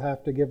those who will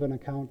have to give an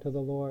account to the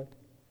Lord.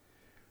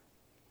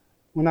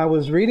 When I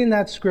was reading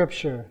that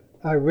scripture,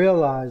 I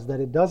realized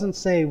that it doesn't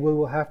say we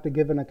will have to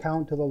give an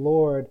account to the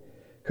Lord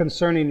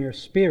concerning your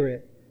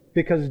spirit,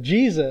 because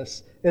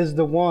Jesus is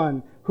the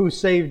one who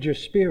saved your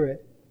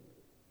spirit.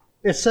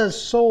 It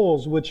says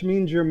souls, which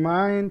means your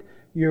mind,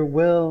 your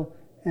will,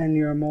 and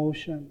your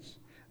emotions.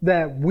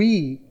 That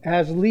we,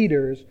 as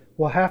leaders,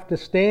 will have to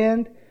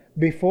stand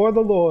before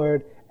the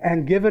Lord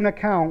and give an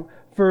account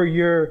for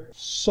your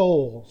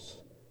souls,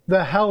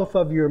 the health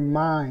of your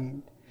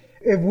mind.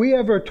 If we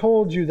ever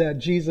told you that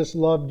Jesus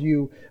loved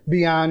you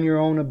beyond your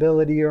own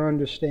ability or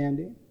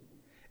understanding,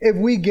 if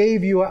we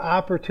gave you an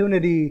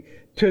opportunity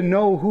to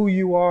know who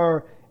you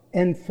are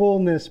in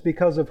fullness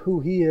because of who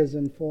He is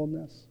in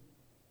fullness.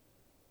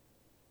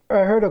 I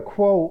heard a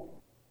quote,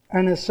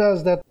 and it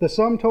says that the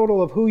sum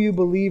total of who you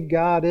believe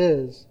God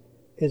is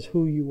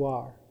who you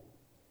are.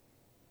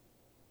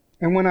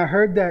 And when I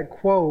heard that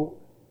quote,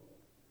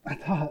 I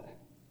thought,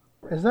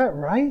 is that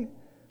right?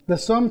 The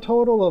sum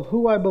total of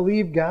who I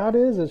believe God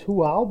is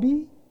who I'll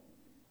be?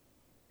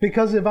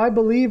 Because if I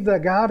believe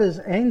that God is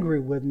angry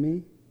with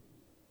me,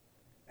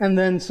 and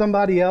then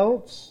somebody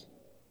else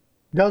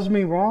does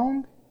me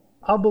wrong,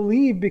 I'll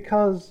believe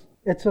because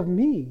it's of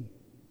me.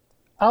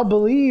 I'll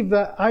believe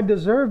that I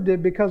deserved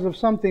it because of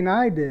something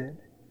I did.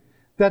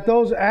 That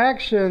those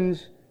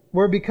actions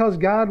were because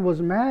God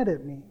was mad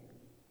at me.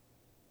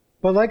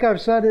 But like I've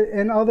said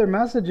in other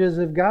messages,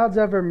 if God's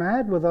ever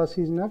mad with us,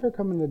 He's never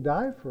coming to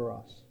die for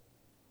us.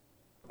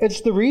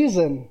 It's the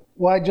reason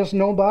why just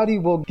nobody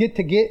will get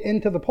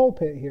into the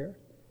pulpit here.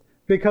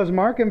 Because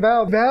Mark and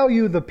Val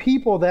value the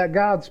people that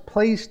God's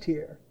placed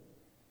here.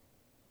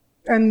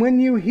 And when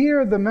you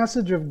hear the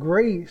message of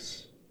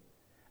grace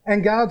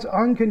and God's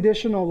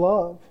unconditional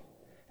love,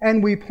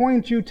 and we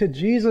point you to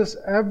Jesus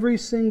every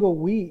single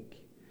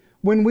week,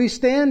 when we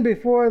stand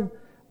before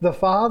the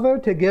Father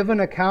to give an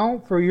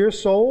account for your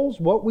souls,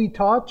 what we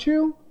taught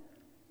you,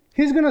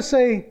 He's going to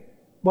say,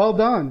 well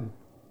done.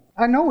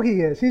 I know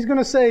He is. He's going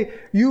to say,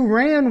 you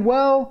ran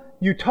well,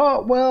 you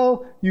taught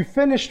well, you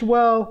finished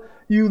well,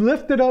 you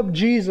lifted up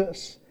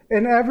Jesus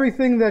in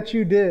everything that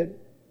you did.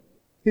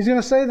 He's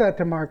going to say that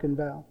to Mark and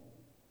Val.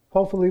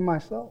 Hopefully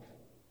myself.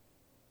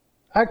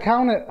 I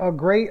count it a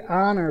great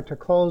honor to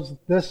close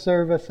this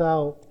service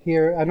out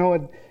here. I know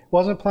it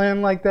wasn't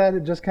planned like that.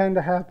 It just kind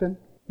of happened.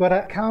 But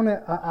I count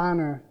it an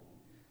honor.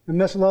 And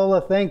Miss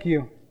Lola, thank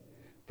you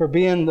for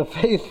being the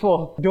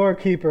faithful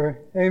doorkeeper.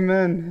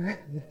 Amen.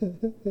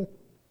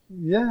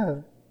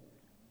 Yeah.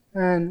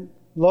 And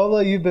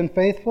Lola, you've been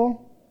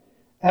faithful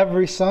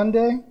every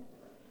Sunday.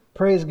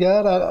 Praise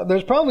God.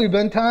 There's probably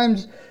been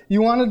times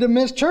you wanted to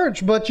miss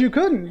church, but you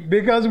couldn't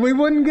because we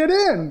wouldn't get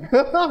in.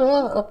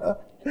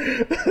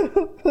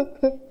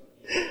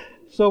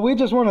 So we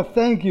just want to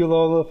thank you,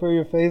 Lola, for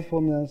your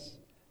faithfulness.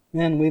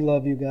 Man, we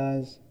love you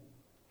guys.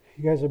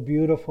 You guys are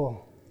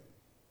beautiful.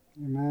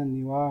 Amen,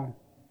 you are.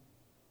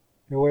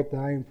 You're worth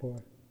dying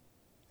for.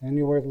 And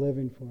you're worth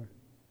living for.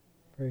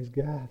 Praise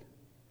God.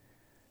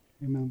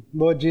 Amen.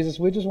 Lord Jesus,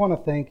 we just want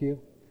to thank you.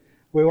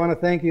 We want to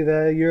thank you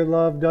that your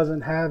love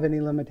doesn't have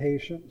any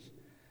limitations,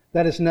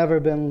 that it's never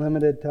been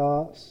limited to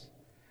us.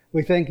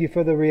 We thank you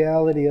for the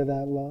reality of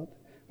that love.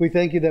 We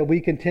thank you that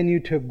we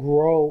continue to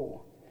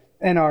grow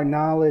in our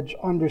knowledge,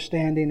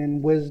 understanding,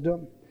 and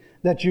wisdom,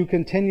 that you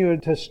continue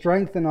to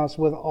strengthen us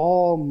with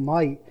all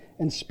might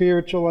and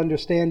spiritual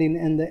understanding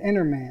in the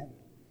inner man.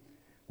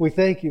 We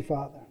thank you,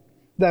 Father,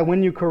 that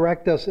when you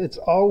correct us, it's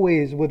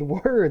always with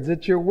words.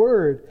 It's your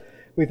word.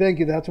 We thank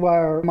you. That's why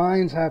our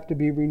minds have to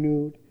be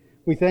renewed.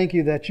 We thank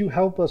you that you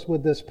help us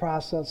with this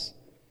process.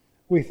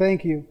 We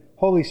thank you,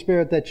 Holy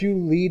Spirit, that you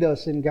lead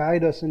us and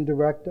guide us and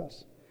direct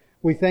us.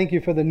 We thank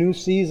you for the new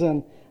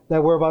season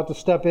that we're about to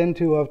step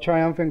into of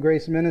Triumphant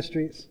Grace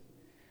Ministries.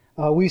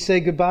 We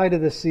say goodbye to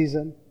this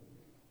season,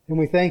 and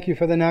we thank you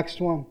for the next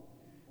one.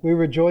 We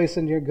rejoice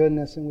in your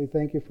goodness, and we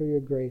thank you for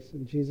your grace.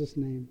 In Jesus'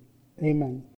 name, amen.